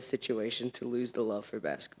put me in this situation to lose the love for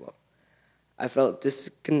basketball. I felt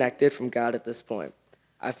disconnected from God at this point.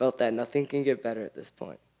 I felt that nothing can get better at this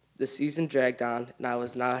point. The season dragged on, and I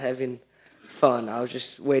was not having fun. I was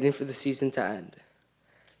just waiting for the season to end.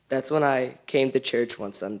 That's when I came to church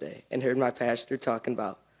one Sunday and heard my pastor talking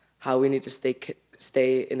about how we need to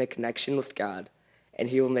stay in a connection with God, and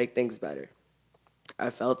He will make things better.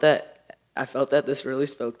 I felt that this really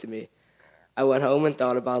spoke to me. I went home and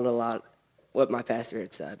thought about a lot what my pastor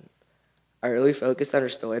had said. I really focused on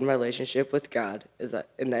restoring my relationship with God,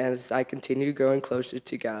 and as I continued growing closer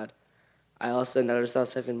to God, I also noticed I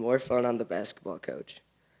was having more fun on the basketball coach.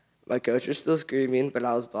 My coach was still screaming, but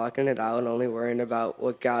I was blocking it out and only worrying about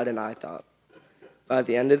what God and I thought. By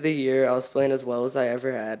the end of the year, I was playing as well as I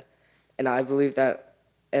ever had, and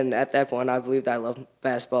at that point, I believed I loved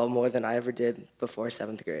basketball more than I ever did before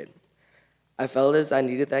 7th grade. I felt as I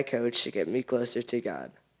needed that coach to get me closer to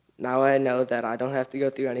God. Now I know that I don't have to go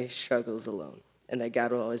through any struggles alone, and that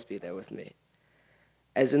God will always be there with me.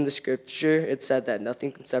 As in the scripture, it said that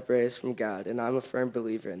nothing can separate us from God, and I'm a firm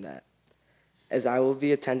believer in that. As I will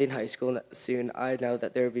be attending high school soon, I know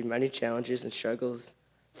that there will be many challenges and struggles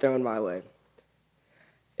thrown my way.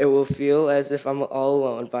 It will feel as if I'm all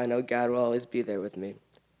alone, but I know God will always be there with me.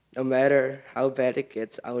 No matter how bad it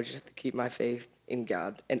gets, I will just have to keep my faith in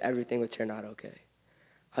God, and everything will turn out okay.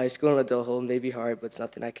 High school and adulthood may be hard, but it's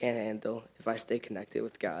nothing I can't handle if I stay connected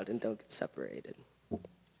with God and don't get separated.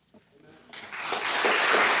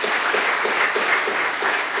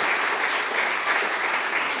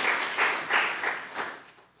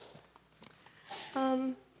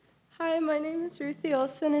 Hi, my name is Ruthie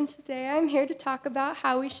Olson, and today I'm here to talk about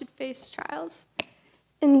how we should face trials.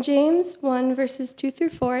 In James 1, verses 2 through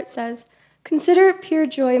 4, it says, "Consider it pure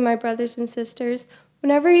joy, my brothers and sisters,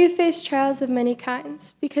 whenever you face trials of many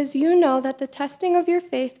kinds, because you know that the testing of your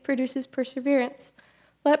faith produces perseverance.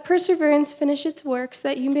 Let perseverance finish its work so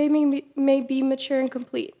that you may be mature and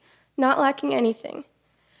complete, not lacking anything.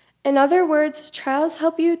 In other words, trials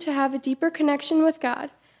help you to have a deeper connection with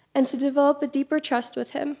God and to develop a deeper trust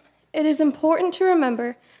with Him. It is important to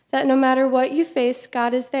remember that no matter what you face,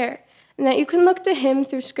 God is there, and that you can look to Him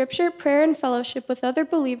through scripture, prayer, and fellowship with other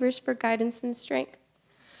believers for guidance and strength.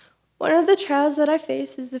 One of the trials that I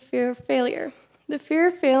face is the fear of failure. The fear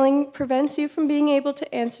of failing prevents you from being able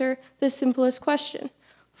to answer the simplest question.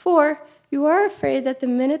 For you are afraid that the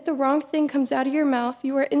minute the wrong thing comes out of your mouth,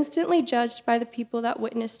 you are instantly judged by the people that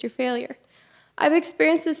witnessed your failure. I've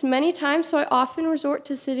experienced this many times, so I often resort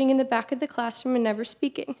to sitting in the back of the classroom and never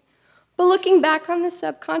speaking. But looking back on this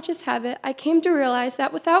subconscious habit, I came to realize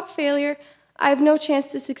that without failure, I have no chance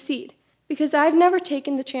to succeed, because I've never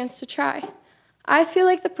taken the chance to try. I feel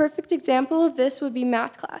like the perfect example of this would be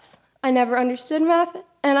math class. I never understood math,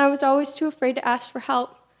 and I was always too afraid to ask for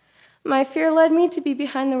help. My fear led me to be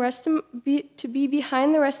behind the rest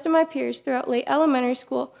of my peers throughout late elementary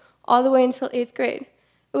school, all the way until 8th grade.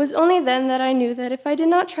 It was only then that I knew that if I did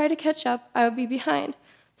not try to catch up, I would be behind.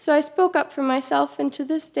 So I spoke up for myself, and to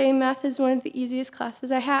this day, math is one of the easiest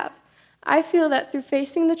classes I have. I feel that through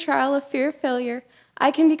facing the trial of fear of failure, I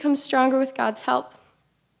can become stronger with God's help.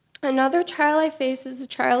 Another trial I face is the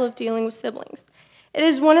trial of dealing with siblings. It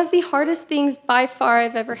is one of the hardest things by far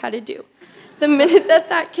I've ever had to do. The minute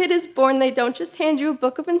that kid is born, they don't just hand you a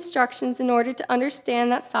book of instructions in order to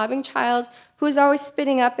understand that sobbing child who is always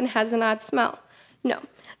spitting up and has an odd smell. No,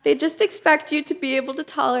 they just expect you to be able to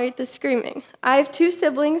tolerate the screaming. I have 2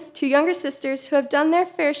 siblings, 2 younger sisters, who have done their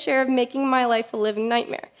fair share of making my life a living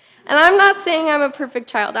nightmare. And I'm not saying I'm a perfect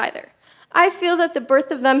child either. I feel that the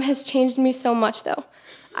birth of them has changed me so much, though.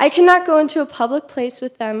 I cannot go into a public place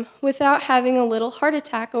with them without having a little heart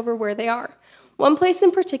attack over where they are. One place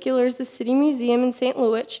in particular is the City Museum in St.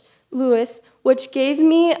 Louis, which gave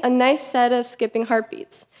me a nice set of skipping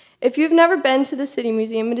heartbeats. If you've never been to the City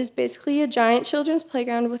Museum, it is basically a giant children's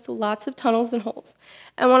playground with lots of tunnels and holes.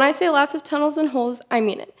 And when I say lots of tunnels and holes, I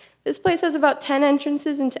mean it. This place has about 10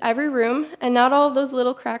 entrances into every room, and not all of those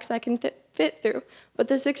little cracks I can fit through, but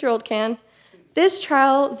the 6-year-old can. This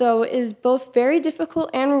trial, though, is both very difficult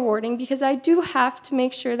and rewarding because I do have to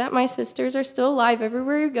make sure that my sisters are still alive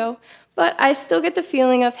everywhere you go, but I still get the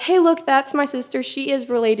feeling of, hey, look, that's my sister. She is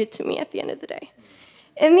related to me at the end of the day.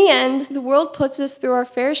 In the end, the world puts us through our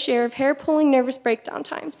fair share of hair-pulling nervous breakdown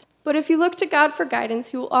times. But if you look to God for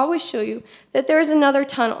guidance, He will always show you that there is another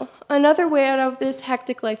tunnel, another way out of this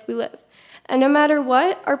hectic life we live. And no matter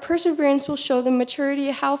what, our perseverance will show the maturity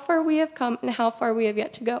of how far we have come and how far we have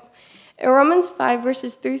yet to go. In Romans 5,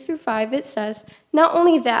 verses 3 through 5, it says, "Not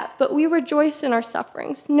only that, but we rejoice in our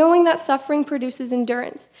sufferings, knowing that suffering produces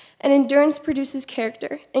endurance, and endurance produces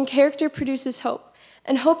character, and character produces hope.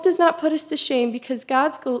 And hope does not put us to shame because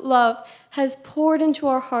God's love has poured into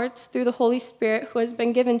our hearts through the Holy Spirit who has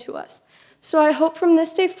been given to us. So I hope from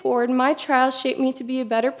this day forward, my trials shape me to be a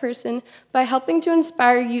better person by helping to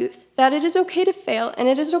inspire youth that it is okay to fail and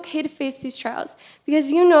it is okay to face these trials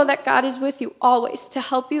because you know that God is with you always to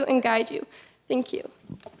help you and guide you." Thank you.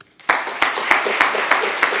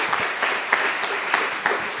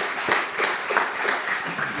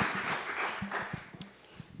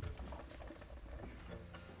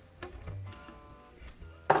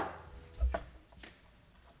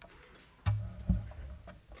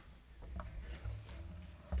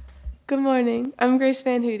 Good morning. I'm Grace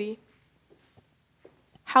Van Hoody.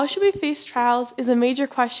 How should we face trials is a major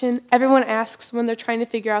question everyone asks when they're trying to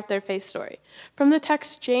figure out their faith story. From the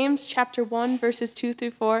text James chapter 1, verses 2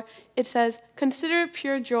 through 4, it says, "Consider it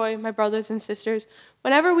pure joy, my brothers and sisters,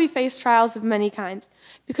 whenever we face trials of many kinds,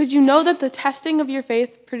 because you know that the testing of your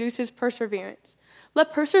faith produces perseverance.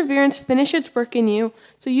 Let perseverance finish its work in you,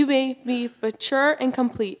 so you may be mature and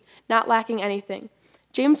complete, not lacking anything."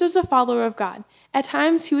 James was a follower of God. At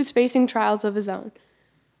times, he was facing trials of his own.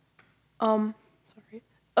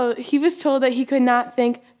 He was told that he could not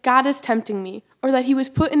think, "God is tempting me," or that he was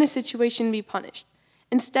put in a situation to be punished.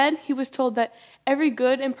 Instead, he was told that every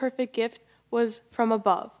good and perfect gift was from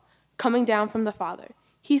above, coming down from the Father.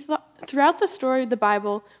 Throughout the story of the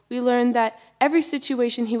Bible, we learned that every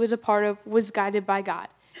situation he was a part of was guided by God,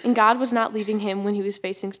 and God was not leaving him when he was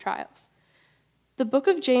facing trials. The book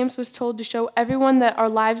of James was told to show everyone that our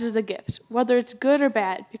lives is a gift, whether it's good or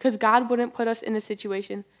bad, because God wouldn't put us in a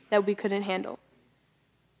situation that we couldn't handle.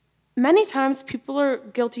 Many times, people are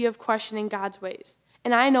guilty of questioning God's ways,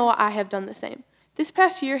 and I know I have done the same. This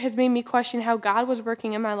past year has made me question how God was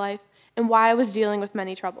working in my life and why I was dealing with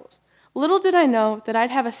many troubles. Little did I know that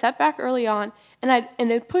I'd have a setback early on,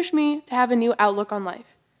 and it pushed me to have a new outlook on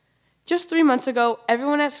life. Just 3 months ago,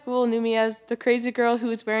 everyone at school knew me as the crazy girl who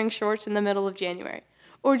was wearing shorts in the middle of January,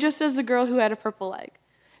 or just as the girl who had a purple leg.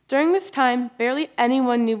 During this time, barely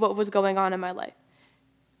anyone knew what was going on in my life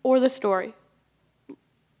or the story.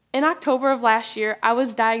 In October of last year, I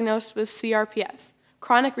was diagnosed with CRPS,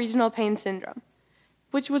 chronic regional pain syndrome,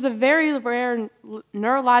 which was a very rare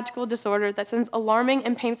neurological disorder that sends alarming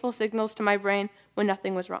and painful signals to my brain when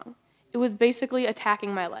nothing was wrong. It was basically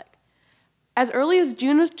attacking my leg. As early as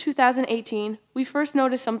June of 2018, we first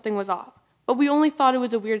noticed something was off, but we only thought it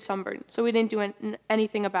was a weird sunburn, so we didn't do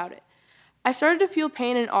anything about it. I started to feel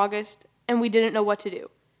pain in August, and we didn't know what to do.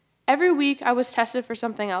 Every week, I was tested for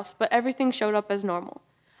something else, but everything showed up as normal.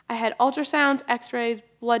 I had ultrasounds, x-rays,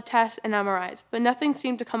 blood tests, and MRIs, but nothing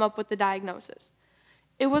seemed to come up with the diagnosis.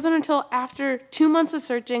 It wasn't until after 2 months of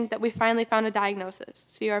searching that we finally found a diagnosis,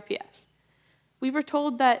 CRPS. We were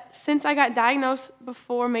told that since I got diagnosed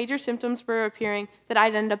before major symptoms were appearing, that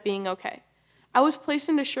I'd end up being okay. I was placed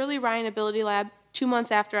into Shirley Ryan Ability Lab 2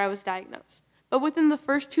 months after I was diagnosed. But within the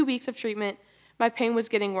first 2 weeks of treatment, my pain was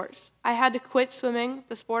getting worse. I had to quit swimming,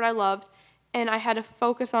 the sport I loved, and I had to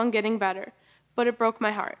focus on getting better. But it broke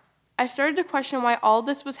my heart. I started to question why all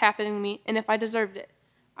this was happening to me and if I deserved it.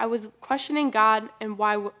 I was questioning God and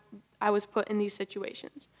why I was put in these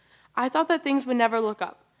situations. I thought that things would never look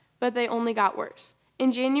up, but they only got worse.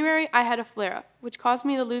 In January, I had a flare-up, which caused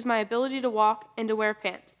me to lose my ability to walk and to wear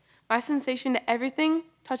pants. My sensation to everything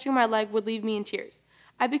touching my leg would leave me in tears.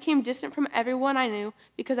 I became distant from everyone I knew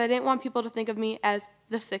because I didn't want people to think of me as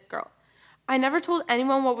the sick girl. I never told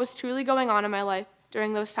anyone what was truly going on in my life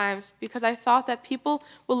during those times because I thought that people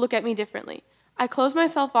would look at me differently. I closed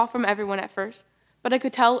myself off from everyone at first, but I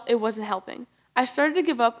could tell it wasn't helping. I started to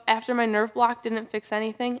give up after my nerve block didn't fix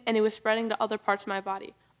anything and it was spreading to other parts of my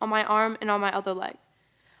body, on my arm and on my other leg.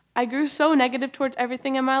 I grew so negative towards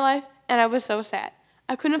everything in my life and I was so sad.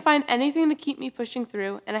 I couldn't find anything to keep me pushing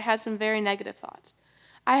through and I had some very negative thoughts.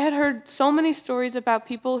 I had heard so many stories about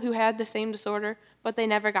people who had the same disorder, but they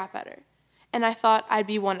never got better. And I thought I'd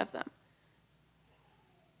be one of them.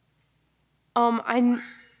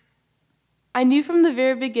 I knew from the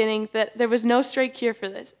very beginning that there was no straight cure for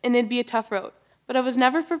this, and it'd be a tough road. But I was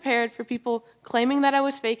never prepared for people claiming that I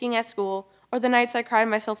was faking at school, or the nights I cried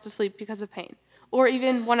myself to sleep because of pain, or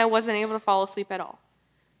even when I wasn't able to fall asleep at all.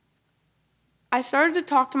 I started to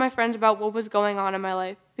talk to my friends about what was going on in my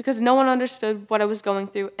life because no one understood what I was going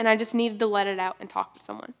through, and I just needed to let it out and talk to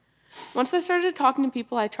someone. Once I started talking to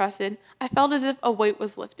people I trusted, I felt as if a weight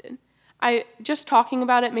was lifted. Just talking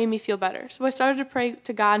about it made me feel better, so I started to pray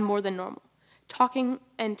to God more than normal, talking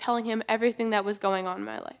and telling him everything that was going on in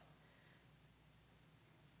my life.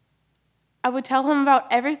 I would tell him about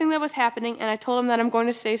everything that was happening, and I told him that I'm going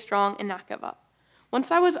to stay strong and not give up. Once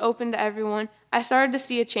I was open to everyone, I started to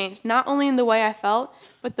see a change, not only in the way I felt,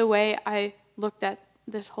 but the way I looked at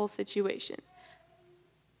this whole situation.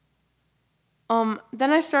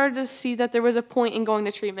 Then I started to see that there was a point in going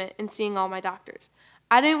to treatment and seeing all my doctors.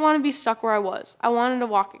 I didn't want to be stuck where I was. I wanted to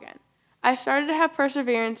walk again. I started to have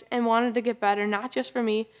perseverance and wanted to get better, not just for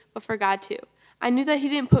me, but for God too. I knew that he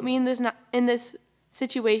didn't put me in this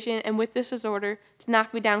situation and with this disorder to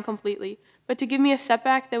knock me down completely, but to give me a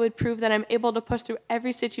setback that would prove that I'm able to push through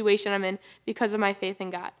every situation I'm in because of my faith in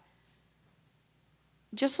God.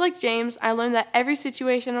 Just like James, I learned that every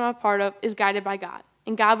situation I'm a part of is guided by God,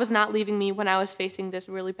 and God was not leaving me when I was facing this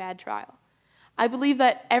really bad trial. I believe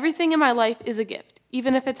that everything in my life is a gift,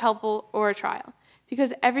 even if it's helpful or a trial,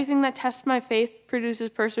 because everything that tests my faith produces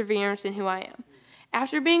perseverance in who I am.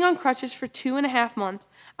 After being on crutches for 2.5 months,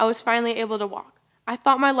 I was finally able to walk. I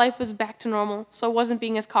thought my life was back to normal, so I wasn't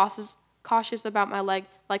being as cautious about my leg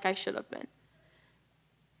like I should have been.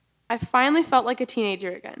 I finally felt like a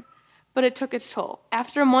teenager again, but it took its toll.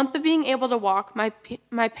 After a month of being able to walk,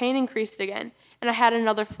 my pain increased again, and I had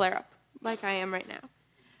another flare-up, like I am right now.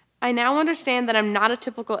 I now understand that I'm not a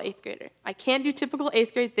typical 8th grader. I can't do typical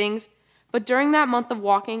 8th grade things, but during that month of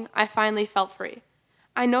walking, I finally felt free.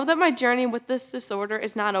 I know that my journey with this disorder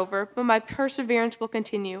is not over, but my perseverance will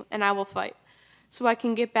continue, and I will fight, so I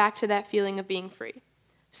can get back to that feeling of being free.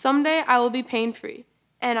 Someday I will be pain-free,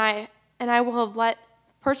 and I will have let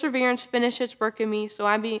perseverance finish its work in me so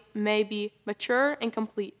I may be mature and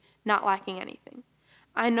complete, not lacking anything.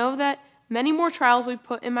 I know that many more trials will be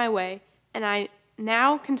put in my way, and I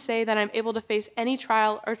now can say that I'm able to face any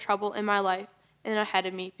trial or trouble in my life and ahead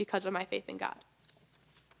of me because of my faith in God.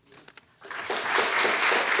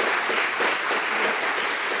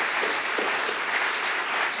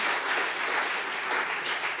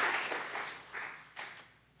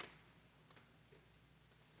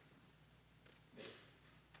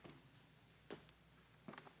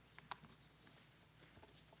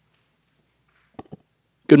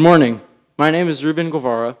 Good morning. My name is Ruben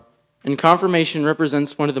Guevara, and confirmation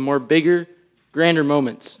represents one of the more bigger grander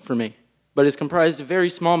moments for me, but is comprised of very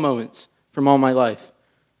small moments from all my life.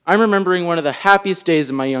 I'm remembering one of the happiest days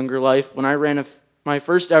of my younger life when I ran my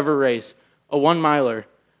first ever race, a 1-miler.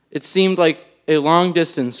 It seemed like a long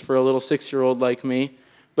distance for a little 6-year-old like me,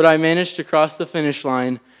 but I managed to cross the finish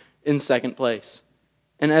line in second place.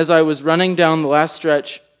 And as I was running down the last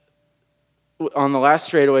stretch on the last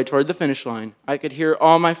straightaway toward the finish line, I could hear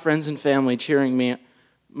all my friends and family cheering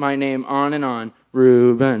my name on and on.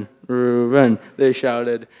 Reuben, Reuben, they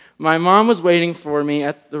shouted. My mom was waiting for me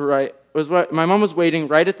my mom was waiting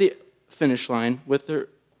right at the finish line with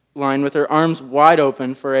her arms wide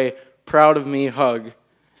open for a proud of me hug.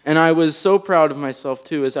 And I was so proud of myself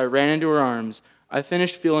too as I ran into her arms. I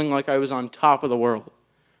finished feeling like I was on top of the world.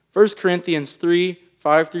 1 Corinthians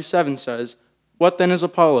 3:5-7 says, "What then is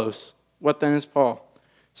Apollos? What then is Paul?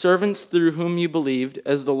 Servants through whom you believed,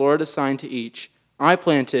 as the Lord assigned to each. I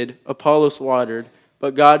planted, Apollos watered,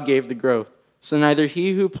 but God gave the growth. So neither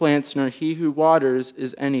he who plants nor he who waters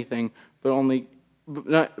is anything, but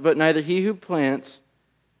neither he who plants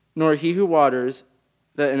nor he who waters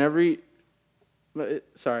neither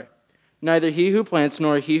he who plants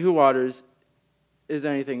nor he who waters is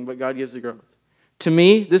anything, but God gives the growth." To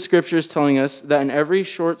me, this scripture is telling us that in every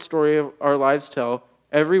short story of our lives tell,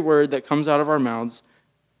 every word that comes out of our mouths,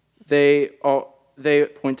 they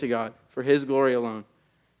point to God, for his glory alone.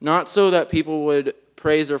 Not so that people would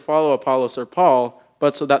praise or follow Apollos or Paul,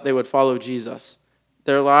 but so that they would follow Jesus.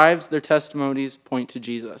 Their lives, their testimonies point to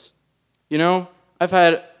Jesus. You know, I've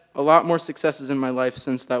had a lot more successes in my life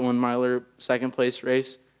since that 1-miler second place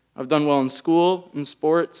race. I've done well in school, in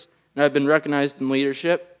sports, and I've been recognized in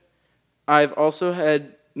leadership. I've also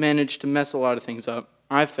managed to mess a lot of things up.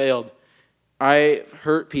 I've failed. I've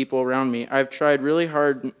hurt people around me. I've tried really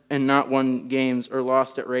hard and not won games or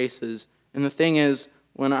lost at races. And the thing is,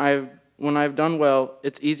 when I've done well,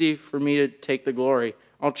 it's easy for me to take the glory.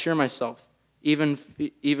 I'll cheer myself, even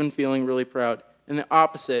feeling really proud. And the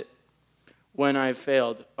opposite, when I've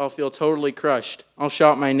failed, I'll feel totally crushed. I'll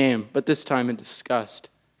shout my name, but this time in disgust.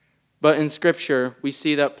 But in Scripture, we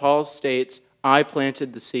see that Paul states, "I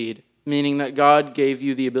planted the seed," meaning that God gave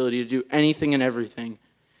you the ability to do anything and everything.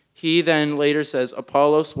 He then later says,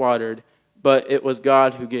 "Apollos watered, but it was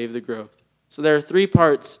God who gave the growth." So there are 3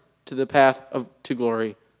 parts to the path to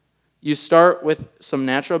glory. You start with some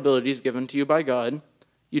natural abilities given to you by God.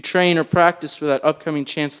 You train or practice for that upcoming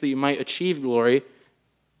chance that you might achieve glory.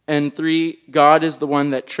 And 3, God is the one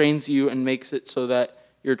that trains you and makes it so that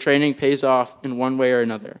your training pays off in one way or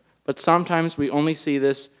another. But sometimes we only see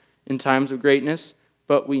this in times of greatness,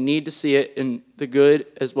 but we need to see it in the good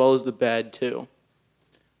as well as the bad too.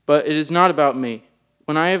 But it is not about me.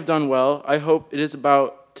 When I have done well, I hope it is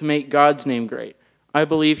about to make God's name great. I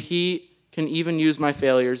believe he can even use my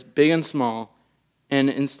failures, big and small, and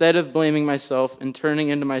instead of blaming myself and turning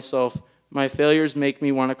into myself, my failures make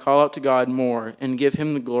me want to call out to God more and give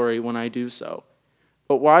him the glory when I do so.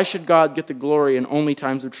 But why should God get the glory in only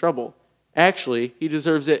times of trouble? Actually, he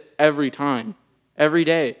deserves it every time, every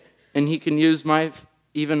day, and he can use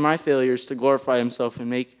even my failures to glorify himself and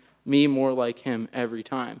make me more like him every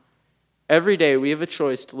time. Every day we have a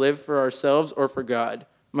choice to live for ourselves or for God.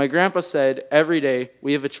 My grandpa said every day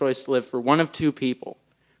we have a choice to live for one of 2 people.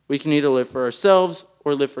 We can either live for ourselves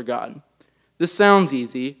or live for God. This sounds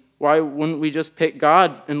easy. Why wouldn't we just pick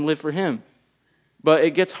God and live for him? But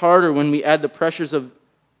it gets harder when we add the pressures of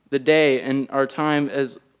the day and our time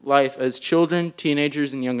as life as children,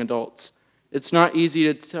 teenagers, and young adults. It's not easy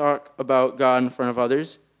to talk about God in front of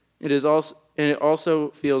others. It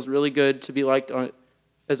also feels really good to be liked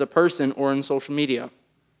as a person or in social media.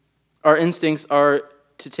 Our instincts are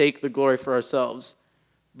to take the glory for ourselves.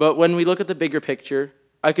 But when we look at the bigger picture,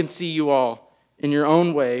 I can see you all, in your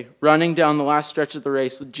own way, running down the last stretch of the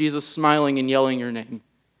race with Jesus smiling and yelling your name.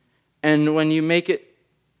 And when you make it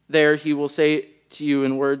there, he will say to you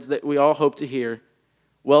in words that we all hope to hear,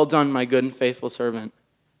 "Well done, my good and faithful servant."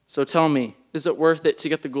 So tell me, is it worth it to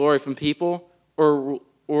get the glory from people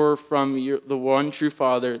or from the one true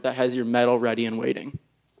Father that has your medal ready and waiting?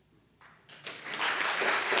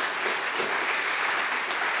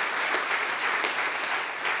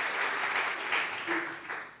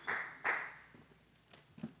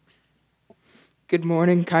 Good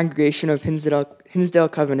morning, congregation of Hinsdale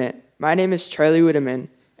Covenant. My name is Charlie Wideman,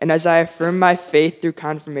 and as I affirm my faith through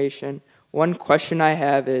confirmation, one question I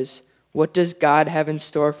have is, what does God have in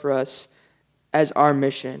store for us as our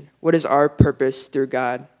mission? What is our purpose through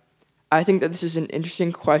God? I think that this is an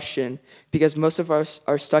interesting question because most of us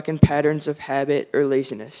are stuck in patterns of habit or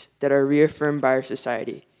laziness that are reaffirmed by our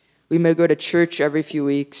society. We may go to church every few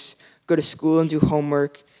weeks, go to school and do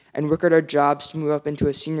homework, and work at our jobs to move up into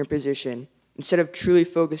a senior position, instead of truly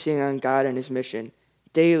focusing on God and his mission.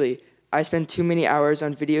 Daily, I spend too many hours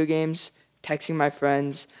on video games, texting my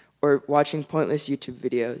friends, or watching pointless YouTube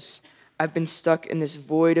videos. I've been stuck in this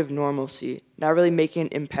void of normalcy, not really making an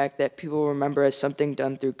impact that people remember as something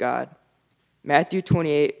done through God. Matthew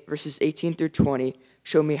 28, verses 18 through 20,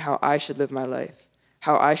 show me how I should live my life,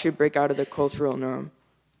 how I should break out of the cultural norm.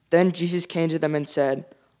 Then Jesus came to them and said,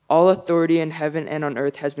 "All authority in heaven and on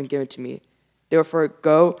earth has been given to me. Therefore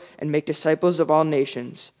go and make disciples of all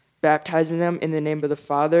nations, baptizing them in the name of the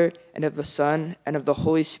Father and of the Son and of the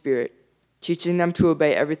Holy Spirit, teaching them to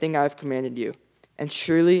obey everything I have commanded you. And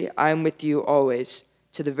surely I am with you always,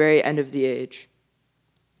 to the very end of the age."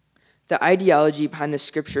 The ideology behind this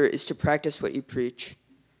scripture is to practice what you preach.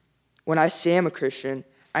 When I say I'm a Christian,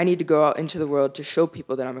 I need to go out into the world to show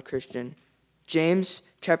people that I'm a Christian. James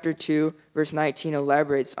chapter 2, verse 19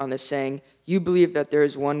 elaborates on this, saying, "You believe that there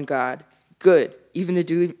is one God. Good. Even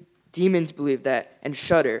the demons believe that and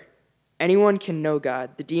shudder." Anyone can know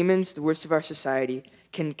God. The demons, the worst of our society,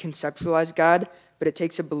 can conceptualize God, but it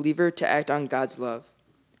takes a believer to act on God's love.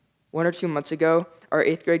 1 or 2 months ago, our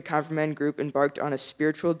 8th grade confirmand group embarked on a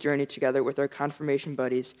spiritual journey together with our confirmation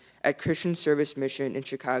buddies at Christian Service Mission in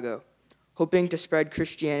Chicago, hoping to spread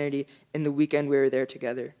Christianity in the weekend we were there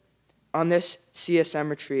together. On this CSM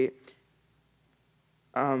retreat,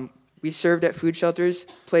 we served at food shelters,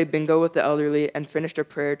 played bingo with the elderly, and finished a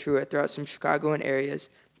prayer tour throughout some Chicagoan areas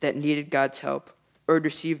that needed God's help, or had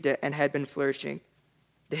received it and had been flourishing.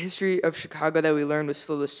 The history of Chicago that we learned was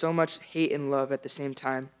filled with so much hate and love at the same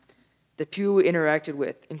time. The people we interacted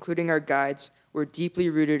with, including our guides, were deeply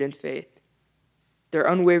rooted in faith. Their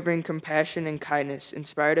unwavering compassion and kindness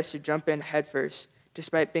inspired us to jump in headfirst,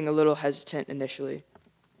 despite being a little hesitant initially.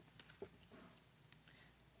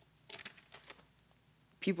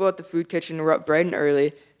 People at the food kitchen were up bright and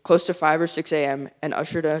early, close to 5 or 6 a.m., and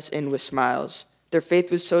ushered us in with smiles. Their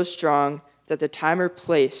faith was so strong that the time or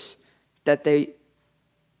place that they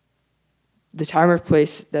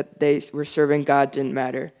were serving God didn't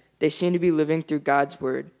matter. They seemed to be living through God's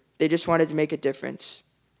word. They just wanted to make a difference.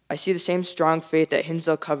 I see the same strong faith at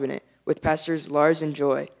Hinsdale Covenant with Pastors Lars and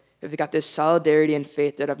Joy. They've got this solidarity and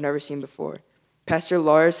faith that I've never seen before. Pastor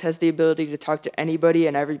Lars has the ability to talk to anybody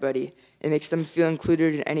and everybody. It makes them feel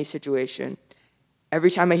included in any situation.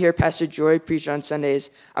 Every time I hear Pastor Joy preach on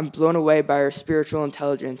Sundays, I'm blown away by her spiritual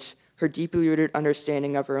intelligence, her deeply rooted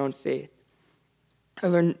understanding of her own faith. I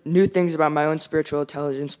learn new things about my own spiritual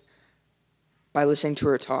intelligence by listening to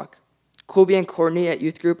her talk. Colby and Courtney at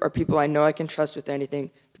youth group are people I know I can trust with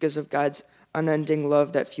anything because of God's unending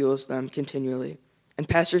love that fuels them continually. And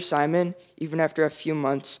Pastor Simon, even after a few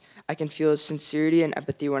months, I can feel his sincerity and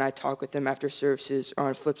empathy when I talk with him after services or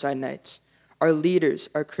on Flipside nights. Our leaders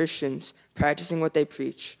are Christians practicing what they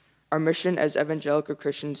preach. Our mission as evangelical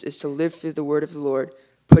Christians is to live through the word of the Lord,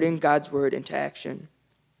 putting God's word into action.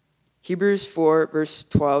 Hebrews 4, verse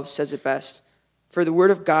 12 says it best, "For the word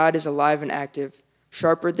of God is alive and active,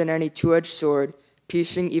 sharper than any two-edged sword,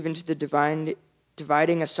 piercing even to the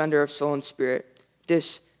dividing asunder of soul and spirit."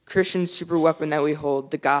 This Christian superweapon that we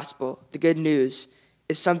hold, the gospel, the good news,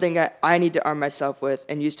 is something that I need to arm myself with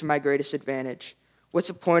and use to my greatest advantage. What's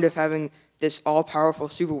the point of having this all-powerful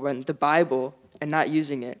superweapon, the Bible, and not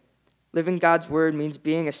using it? Living God's word means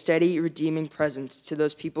being a steady, redeeming presence to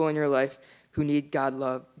those people in your life who need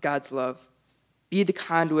God's love. Be the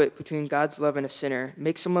conduit between God's love and a sinner.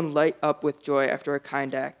 Make someone light up with joy after a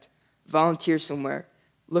kind act. Volunteer somewhere.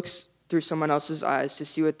 Look through someone else's eyes to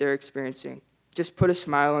see what they're experiencing. Just put a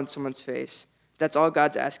smile on someone's face. That's all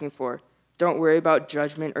God's asking for. Don't worry about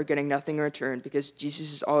judgment or getting nothing in return because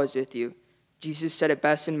Jesus is always with you. Jesus said it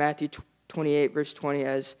best in Matthew 28, verse 20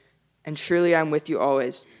 as, "And surely I'm with you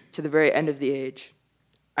always, to the very end of the age."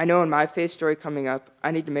 I know in my faith story coming up,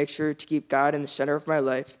 I need to make sure to keep God in the center of my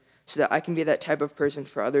life so that I can be that type of person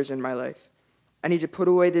for others in my life. I need to put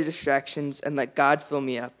away the distractions and let God fill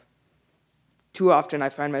me up. Too often I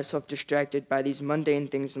find myself distracted by these mundane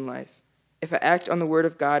things in life. If I act on the word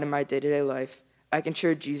of God in my day-to-day life, I can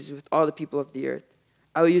share Jesus with all the people of the earth.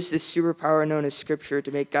 I will use this superpower known as Scripture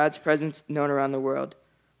to make God's presence known around the world.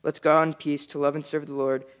 Let's go out in peace to love and serve the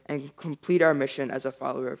Lord and complete our mission as a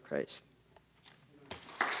follower of Christ.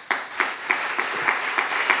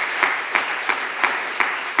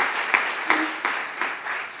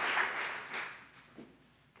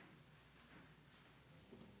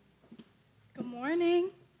 Good morning.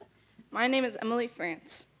 My name is Emily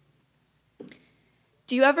France.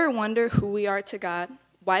 Do you ever wonder who we are to God,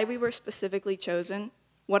 why we were specifically chosen,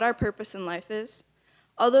 what our purpose in life is?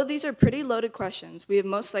 Although these are pretty loaded questions, we have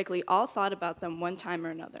most likely all thought about them one time or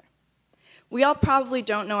another. We all probably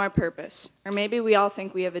don't know our purpose, or maybe we all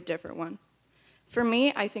think we have a different one. For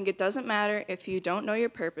me, I think it doesn't matter if you don't know your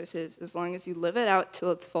purposes as long as you live it out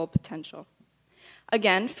till its full potential.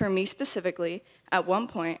 Again, for me specifically, at one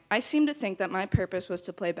point, I seemed to think that my purpose was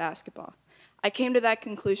to play basketball. I came to that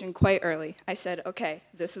conclusion quite early. I said, okay,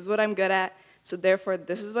 this is what I'm good at, so therefore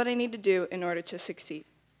this is what I need to do in order to succeed.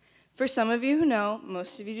 For some of you who know,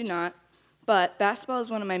 most of you do not, but basketball is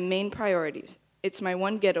one of my main priorities. It's my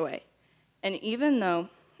one getaway. And even though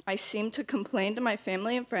I seem to complain to my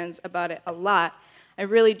family and friends about it a lot, I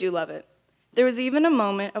really do love it. There was even a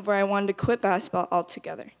moment of where I wanted to quit basketball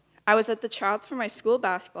altogether. I was at the tryouts for my school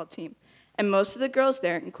basketball team, and most of the girls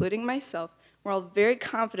there, including myself, were all very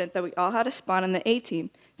confident that we all had a spot on the A team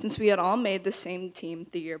since we had all made the same team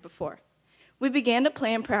the year before. We began to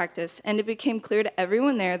play and practice, and it became clear to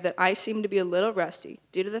everyone there that I seemed to be a little rusty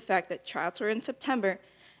due to the fact that tryouts were in September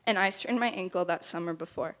and I sprained my ankle that summer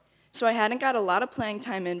before. So I hadn't got a lot of playing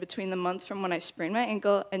time in between the months from when I sprained my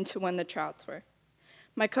ankle and to when the tryouts were.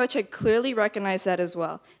 My coach had clearly recognized that as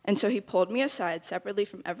well, and so he pulled me aside separately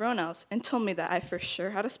from everyone else and told me that I for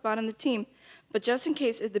sure had a spot on the team, but just in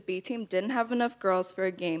case if the B team didn't have enough girls for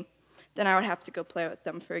a game, then I would have to go play with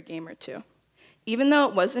them for a game or two. Even though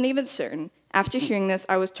it wasn't even certain, after hearing this,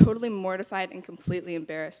 I was totally mortified and completely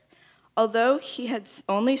embarrassed. Although he had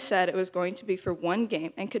only said it was going to be for one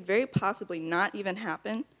game and could very possibly not even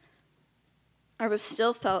happen, I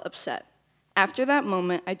still felt upset. After that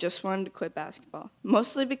moment, I just wanted to quit basketball,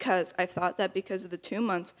 mostly because I thought that because of the 2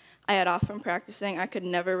 months I had off from practicing, I could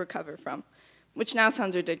never recover from, which now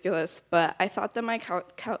sounds ridiculous, but I thought that my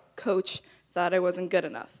coach thought I wasn't good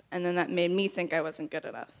enough, and then that made me think I wasn't good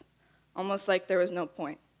enough, almost like there was no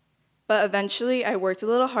point. But eventually, I worked a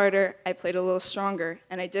little harder, I played a little stronger,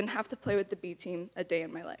 and I didn't have to play with the B team a day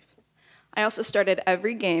in my life. I also started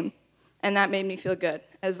every game, and that made me feel good,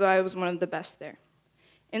 as though I was one of the best there.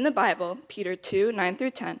 In the Bible, Peter 2, 9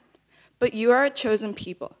 through 10, but you are a chosen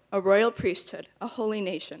people, a royal priesthood, a holy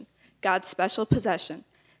nation, God's special possession,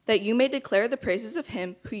 that you may declare the praises of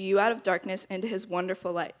him who you out of darkness into his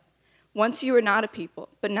wonderful light. Once you were not a people,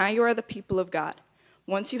 but now you are the people of God.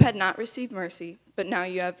 Once you had not received mercy, but now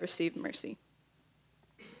you have received mercy.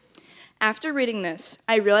 After reading this,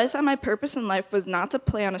 I realized that my purpose in life was not to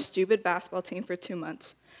play on a stupid basketball team for 2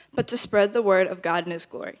 months, but to spread the word of God and his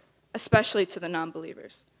glory, especially to the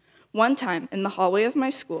non-believers. One time, in the hallway of my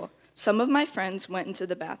school, some of my friends went into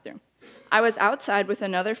the bathroom. I was outside with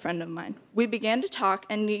another friend of mine. We began to talk,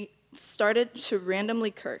 and he started to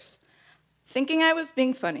randomly curse. Thinking I was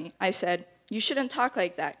being funny, I said, "You shouldn't talk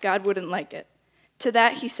like that. God wouldn't like it." To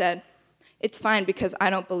that, he said, "It's fine because I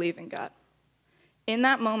don't believe in God." In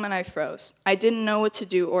that moment, I froze. I didn't know what to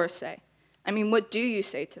do or say. I mean, what do you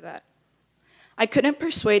say to that? I couldn't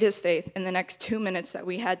persuade his faith in the next 2 minutes that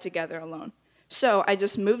we had together alone. So I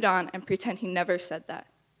just moved on and pretend he never said that.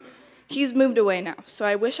 He's moved away now, so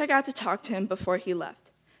I wish I got to talk to him before he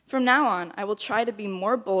left. From now on, I will try to be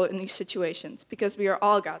more bold in these situations because we are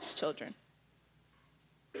all God's children.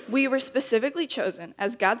 We were specifically chosen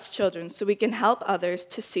as God's children so we can help others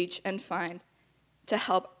to seek and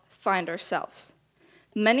help find ourselves.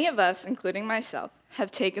 Many of us, including myself,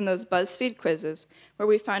 have taken those BuzzFeed quizzes where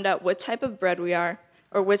we find out what type of bread we are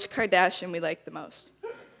or which Kardashian we like the most.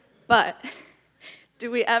 But do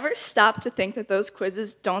we ever stop to think that those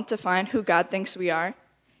quizzes don't define who God thinks we are?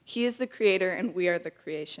 He is the creator and we are the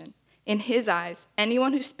creation. In his eyes,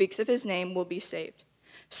 anyone who speaks of his name will be saved.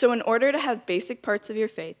 So in order to have basic parts of your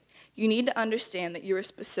faith, you need to understand that you are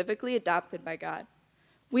specifically adopted by God.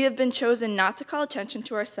 We have been chosen not to call attention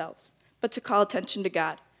to ourselves, but to call attention to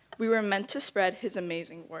God. We were meant to spread his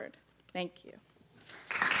amazing word. Thank you.